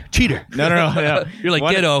lazy cheater. No. You're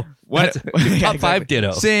like ditto. What? Top 5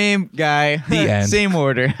 ditto. Same guy. The end. Same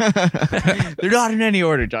order. They're not in any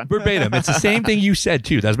order, John. Verbatim. It's the same thing you said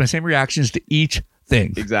too. That was my same reactions to each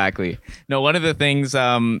thing. Exactly. No, one of the things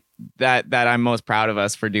that I'm most proud of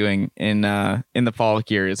us for doing in the fall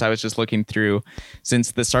here is I was just looking through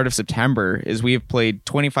since the start of September is we have played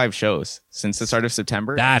 25 shows since the start of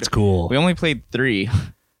September. That's cool. We only played 3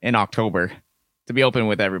 in October. To be open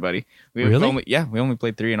with everybody. Really? We only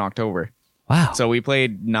played 3 in October. Wow. So we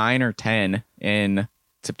played 9 or 10 in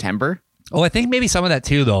September. Oh, I think maybe some of that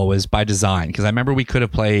too, though, was by design. Because I remember we could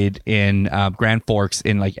have played in Grand Forks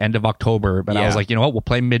in like end of October, but I was like, you know what? We'll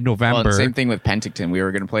play mid-November. Well, same thing with Penticton. We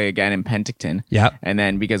were going to play again in Penticton. Yeah. And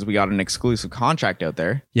then because we got an exclusive contract out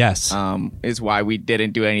there. Yes. Is why we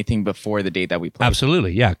didn't do anything before the date that we played.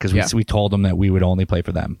 Absolutely. Yeah. Because we told them that we would only play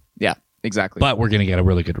for them. Yeah. Exactly. But we're going to get a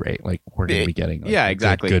really good rate. Like we're going to be getting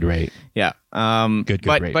exactly. Good rate. Yeah. Good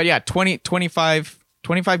rate. But yeah, 25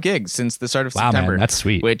 gigs since the start of September. Man, that's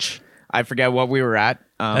sweet. Which I forget what we were at.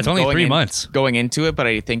 That's only 3 months going into it, but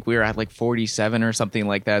I think we were at like 47 or something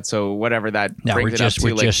like that. So whatever that brings it up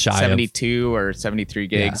to, like 72 or 73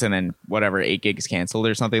 gigs, and then whatever 8 gigs canceled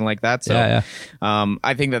or something like that. So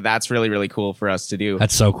I think that's really, really cool for us to do.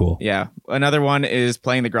 That's so cool. Yeah. Another one is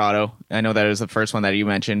playing the Grotto. I know that was the first one that you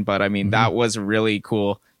mentioned, but I mean that was really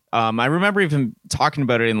cool. I remember even talking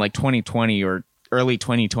about it in like 2020 or early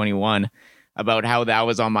 2021. About how that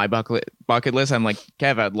was on my bucket list. I'm like,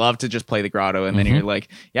 Kev, I'd love to just play the Grotto. And then you're like,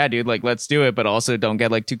 yeah, dude, like, let's do it. But also don't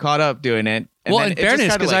get like too caught up doing it. And well, in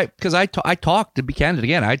fairness, because I talked, to be candid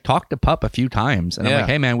again, I talked to Pup a few times. And I'm like,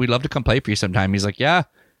 hey, man, we'd love to come play for you sometime. He's like, yeah,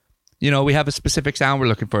 you know, we have a specific sound we're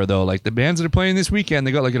looking for, though. Like the bands that are playing this weekend,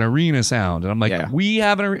 they got like an arena sound. And I'm like, we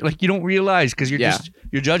have like, you don't realize because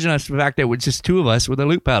you're judging us for the fact that it's just 2 of us with a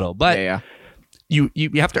loop pedal. But you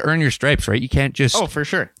have to earn your stripes, right? You can't just... Oh, for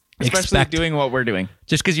sure. Especially doing what we're doing.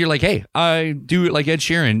 Just because you're like, hey, I do it like Ed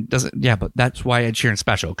Sheeran doesn't. Yeah, but that's why Ed Sheeran's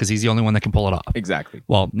special, because he's the only one that can pull it off. Exactly.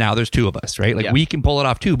 Well, now there's 2 of us, right? Like we can pull it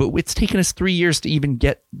off too, but it's taken us 3 years to even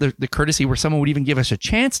get the courtesy where someone would even give us a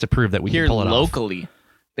chance to prove that we can pull it locally. off.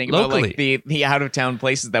 Think about like the out of town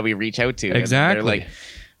places that we reach out to. Exactly. They're like,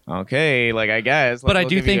 okay, like I guess. But I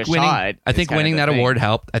do think winning that award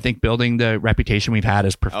helped. I think building the reputation we've had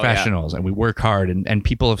as professionals, and we work hard, and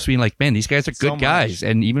people have seen like, man, these guys are good guys.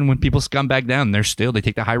 And even when people scumbag down, they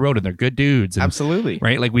take the high road and they're good dudes. And, absolutely.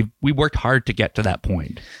 Right? Like we worked hard to get to that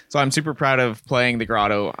point. So I'm super proud of playing the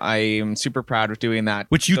Grotto. I am super proud of doing that.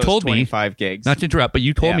 Which you told me 25 gigs. Not to interrupt, but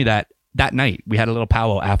you told me that night we had a little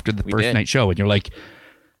powwow after the first night show, and you're like,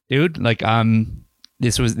 dude, like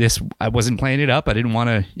this I wasn't playing it up. I didn't want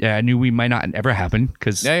to. I knew we might not ever happen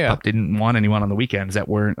because Pup didn't want anyone on the weekends that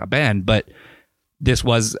weren't a band. But this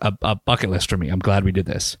was a bucket list for me. I'm glad we did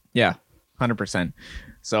this. Yeah, 100%.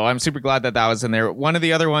 So I'm super glad that was in there. One of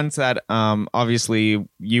the other ones that obviously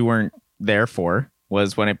you weren't there for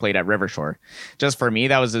was when I played at Rivershore. Just for me,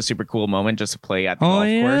 that was a super cool moment just to play at the golf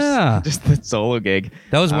course. Just the solo gig.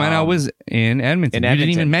 That was when I was in Edmonton. You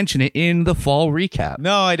didn't even mention it in the fall recap.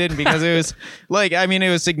 No, I didn't, because it was like, I mean, it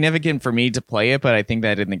was significant for me to play it, but I think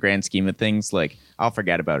that in the grand scheme of things, like I'll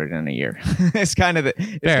forget about it in a year. It's kind of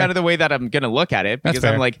the way that I'm going to look at it, because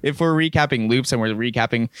I'm like, if we're recapping loops and we're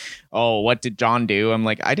recapping, what did John do? I'm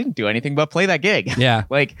like, I didn't do anything but play that gig. Yeah.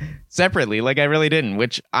 Like separately, like I really didn't,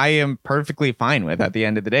 which I am perfectly fine with at the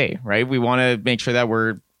end of the day, right? We want to make sure that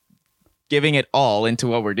we're giving it all into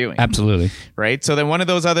what we're doing. Absolutely. Right. So then one of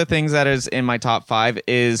those other things that is in my top 5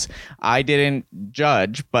 is I didn't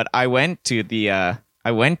judge, but I went to the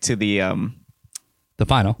The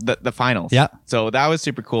final. the finals. Yeah. So that was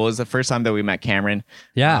super cool. It was the first time that we met Cameron.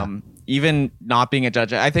 Yeah. Even not being a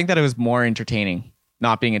judge, I think that it was more entertaining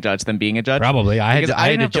not being a judge than being a judge. Probably. I had Because to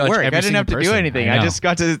didn't have judge to work. every I didn't have to single do person. anything. I I know. just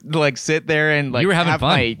got to like sit there and like You were having have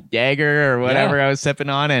fun. my Jaeger or whatever Yeah. I was sipping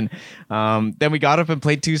on, and then we got up and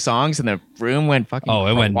played 2 songs, and the room went fucking Oh,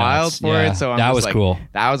 it went wild nuts. for Yeah. it. So I'm That just was like, cool.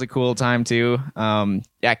 That was a cool time too.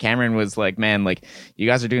 Yeah, Cameron was like, man, like you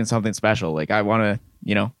guys are doing something special. Like I want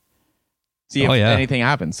to, see if Oh, yeah. anything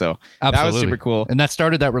happens. So that was Absolutely. super cool. And that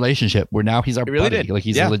started that relationship where now he's our It really buddy. did. Like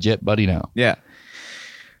he's Yeah. a legit buddy now. Yeah.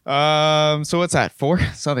 So what's that? 4?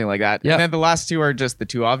 Something like that. Yeah. And then the last 2 are just the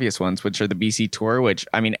 2 obvious ones, which are the BC tour, which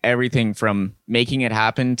I mean, everything from making it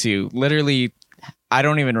happen to literally, I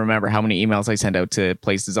don't even remember how many emails I sent out to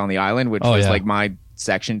places on the island, which Oh, was yeah. like my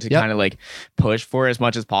section to Yep. kind of like push for as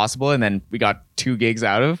much as possible. And then we got 2 gigs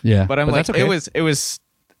out of. Yeah, But I'm but like, that's okay. it was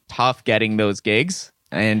tough getting those gigs.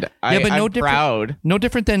 And but I'm no different- proud. No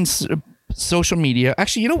different than social media.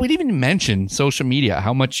 Actually, we didn't even mention social media,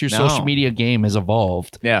 how much your social media game has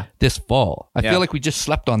evolved Yeah. this fall. I Yeah. feel like we just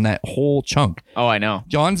slept on that whole chunk. Oh, I know.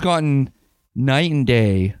 John's gotten night and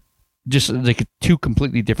day, just like 2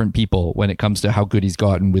 completely different people when it comes to how good he's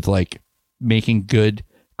gotten with like making good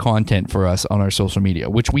content for us on our social media,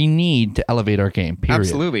 which we need to elevate our game. Period.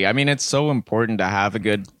 Absolutely. I mean, it's so important to have a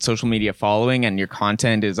good social media following and your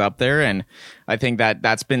content is up there. And I think that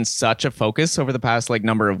that's been such a focus over the past like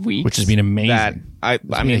number of weeks. Which has been amazing. That I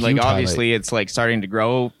been mean, a like huge obviously it's like starting to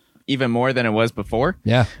grow even more than it was before.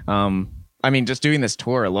 Yeah. I mean, just doing this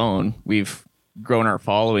tour alone, we've grown our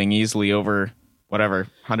following easily over whatever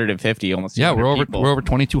 150 almost. Yeah, 200 people. we're over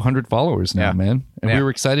 2,200 followers now, Yeah. man. And Yeah. we were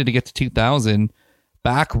excited to get to 2,000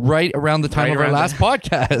 back right around the time Right of our around last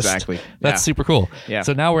podcast. Exactly. That's Yeah. super cool. Yeah.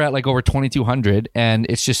 So now we're at like over 2,200 and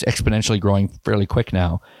it's just exponentially growing fairly quick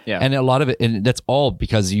now. Yeah. And a lot of it, and that's all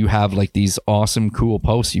because you have like these awesome, cool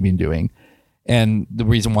posts you've been doing. And the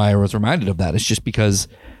reason why I was reminded of that is just because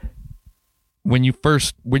when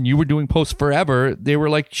you were doing posts forever, they were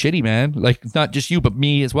like shitty, man. Like not just you, but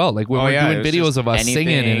me as well. Like when Oh, we're yeah, it doing was videos just of us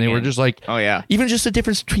singing and they were anything just like, Oh yeah. even just the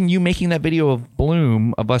difference between you making that video of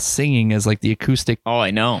Bloom of us singing as like the acoustic. Oh,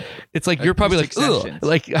 I know. It's like you're probably like, Acoustic ugh, sections.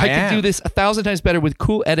 like I could am. do this 1,000 times better with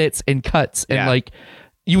cool edits and cuts and Yeah. like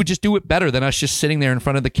you would just do it better than us just sitting there in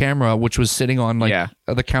front of the camera, which was sitting on like Yeah.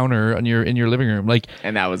 the counter in your living room. Like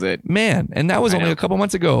And that was it. man, and that was I only know. a couple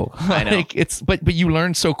months ago. I know. Like it's but you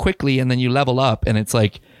learn so quickly and then you level up and it's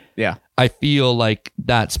like Yeah. I feel like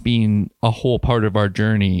that's been a whole part of our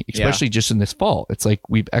journey, especially just in this fall. It's like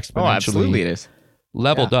we've Oh, absolutely exponentially it is.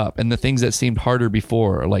 leveled up, and the things that seemed harder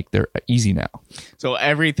before are like they're easy now. So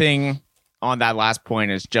everything on that last point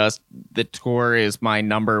is just the tour is my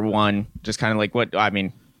number one. Just kind of like what I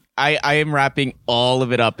mean. I am wrapping all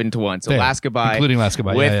of it up into one. So Fair. Last Goodbye, Including Last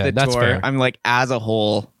Goodbye. with Yeah, the that's tour. fair. I'm like as a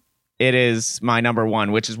whole, it is my number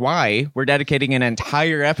one, which is why we're dedicating an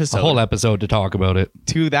entire A episode whole episode to talk about it.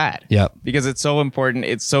 to that. Yep. Because it's so important.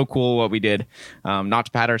 It's so cool what we did. Not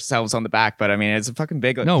to pat ourselves on the back, but I mean it's a fucking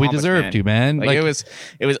big. No, we deserve accomplishment. to, man. Like,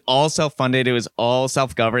 it was all self-funded. It was all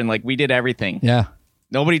self-governed. Like we did everything. Yeah.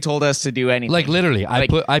 Nobody told us to do anything. Like literally, I Like,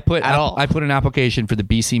 put at all. I put an application for the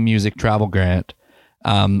BC Music Travel Grant,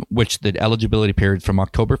 which the eligibility period from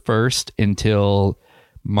October 1st until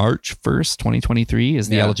March 1st, 2023 is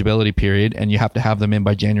the Yeah. eligibility period, and you have to have them in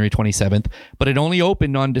by January 27th. But it only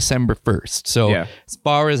opened on December 1st. So Yeah. as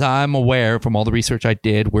far as I'm aware, from all the research I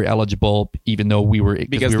did, we're eligible, even though we were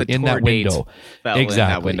Because we were the in tour that window. date fell in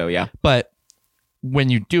that window, yeah. But when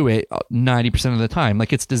you do it 90% of the time,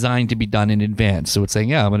 like it's designed to be done in advance. So it's saying,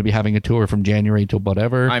 yeah, I'm going to be having a tour from January till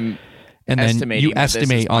whatever. I'm and then estimating you that this is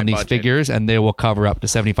estimate my on these budget. figures and they will cover up to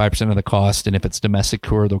 75% of the cost. And if it's domestic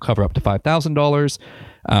tour, they'll cover up to $5,000.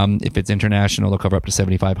 If it's international, they'll cover up to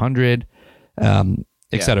 $7,500,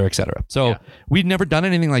 et cetera, et cetera. So Yeah. we'd never done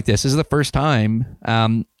anything like this. This is the first time.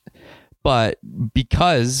 But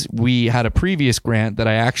because we had a previous grant that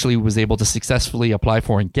I actually was able to successfully apply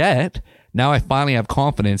for and get, now I finally have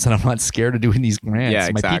confidence and I'm not scared of doing these grants. Yeah,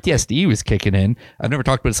 exactly. My PTSD was kicking in. I've never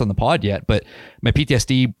talked about this on the pod yet, but my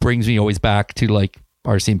PTSD brings me always back to like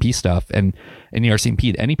RCMP stuff. And in the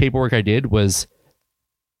RCMP, any paperwork I did was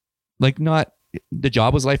like not, the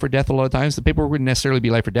job was life or death a lot of times. The paperwork wouldn't necessarily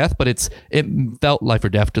be life or death, but it felt life or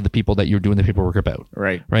death to the people that you're doing the paperwork about.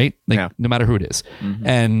 right. Right? Like Yeah. no matter who it is. Mhm.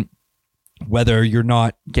 And whether you're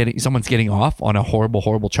not someone's getting off on a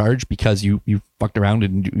horrible charge because you fucked around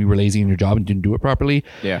and you were lazy in your job and didn't do it properly,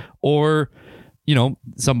 Yeah. or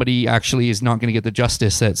somebody actually is not going to get the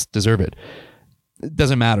justice that's deserved. It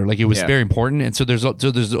doesn't matter. Like it was Yeah. very important, and so there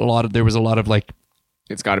was a lot of like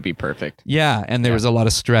It's got to be perfect. Yeah, and there was a lot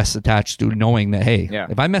of stress attached to knowing that, hey,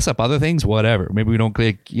 if I mess up other things, whatever. Maybe we don't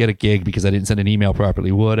get a gig because I didn't send an email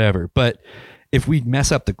properly, whatever. But if we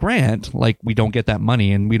mess up the grant, like we don't get that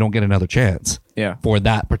money and we don't get another chance for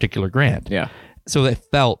that particular grant. Yeah. So it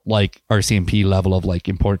felt like RCMP level of like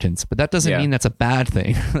importance, but that doesn't mean that's a bad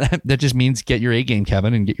thing. That just means get your A game,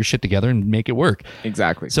 Kevin, and get your shit together and make it work.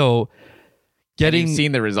 Exactly. So getting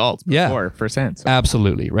seen the results before firsthand. So.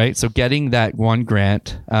 Absolutely. Right. So getting that one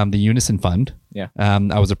grant, the Unison Fund. Yeah.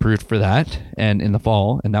 I was approved for that and in the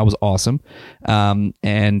fall, and that was awesome.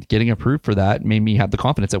 And getting approved for that made me have the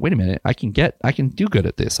confidence that, wait a minute, I can do good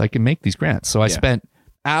at this. I can make these grants. So I spent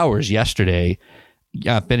hours yesterday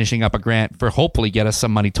finishing up a grant for hopefully get us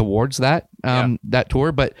some money towards that that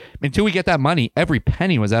tour. But until we get that money, every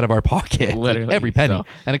penny was out of our pocket. Literally. Every penny. So,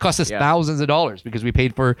 and it cost us thousands of dollars because we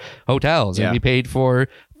paid for hotels and we paid for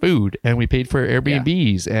food and we paid for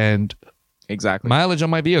Airbnbs and mileage on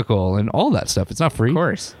my vehicle and all that stuff. It's not free. Of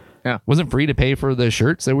course. Yeah. It wasn't free to pay for the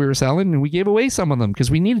shirts that we were selling, and we gave away some of them because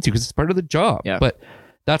we needed to, because it's part of the job. Yeah. But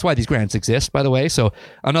that's why these grants exist, by the way. So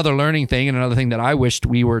another learning thing, and another thing that I wished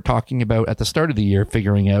we were talking about at the start of the year,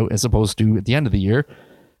 figuring out as opposed to at the end of the year,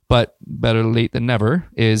 but better late than never,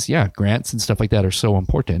 is grants and stuff like that are so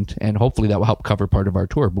important, and hopefully that will help cover part of our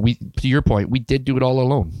tour. But to your point, we did do it all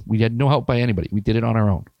alone. We had no help by anybody. We did it on our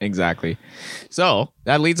own. Exactly. So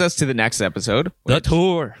that leads us to the next episode, the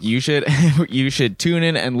tour. You should tune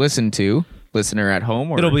in and listen to, listener at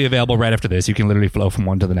home. Or it'll be available right after this. You can literally flow from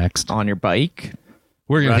one to the next on your bike.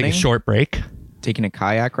 We're going to take a short break. Taking a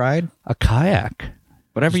kayak ride. A kayak.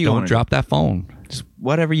 Whatever you want to do. Don't drop that phone. Just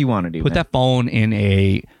whatever you want to do. Put that phone in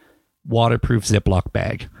a waterproof Ziploc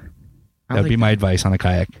bag. That would be my advice on a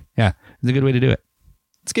kayak. Yeah, it's a good way to do it.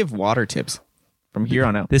 Let's give water tips from here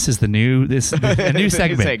on out. This is a new segment. New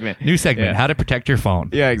segment. Yeah. How to protect your phone.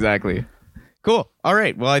 Yeah, exactly. Cool. All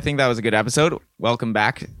right. Well, I think that was a good episode. Welcome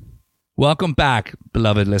back. Welcome back,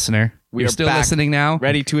 beloved listener. You're still listening now.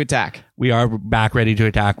 Ready to attack. We are back ready to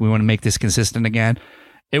attack. We want to make this consistent again.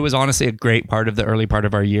 It was honestly a great part of the early part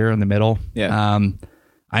of our year in the middle. Yeah.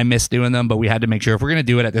 I miss doing them, but we had to make sure if we're going to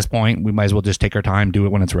do it at this point, we might as well just take our time, do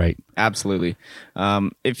it when it's right. Absolutely.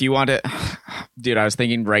 If you want to, dude, I was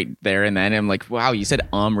thinking right there and then, I'm like, wow, you said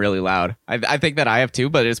really loud. I think that I have too,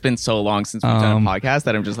 but it's been so long since we've done a podcast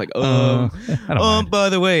that I'm just like, by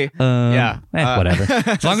the way. Whatever.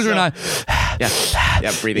 As long as we're not.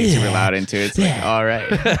 Breathing super loud into it. It's like, all right.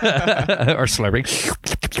 Or slurping.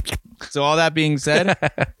 So all that being said,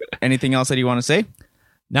 anything else that you want to say?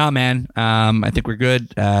 Nah, man. I think we're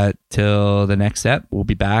good till the next step. We'll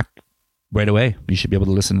be back right away. You should be able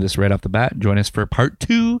to listen to this right off the bat. Join us for part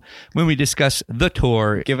 2 when we discuss the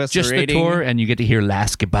tour. Give us just a rating. The tour, and you get to hear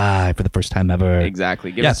Last Goodbye for the first time ever.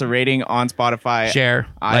 Exactly. Give us a rating on Spotify, share,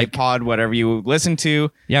 iPod, whatever you listen to.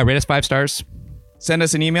 Yeah, rate us 5 stars. Send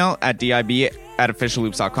us an email at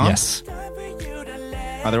dib@officialloops.com. Yes.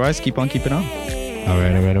 Otherwise, keep on keeping on. All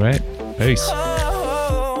right. Peace.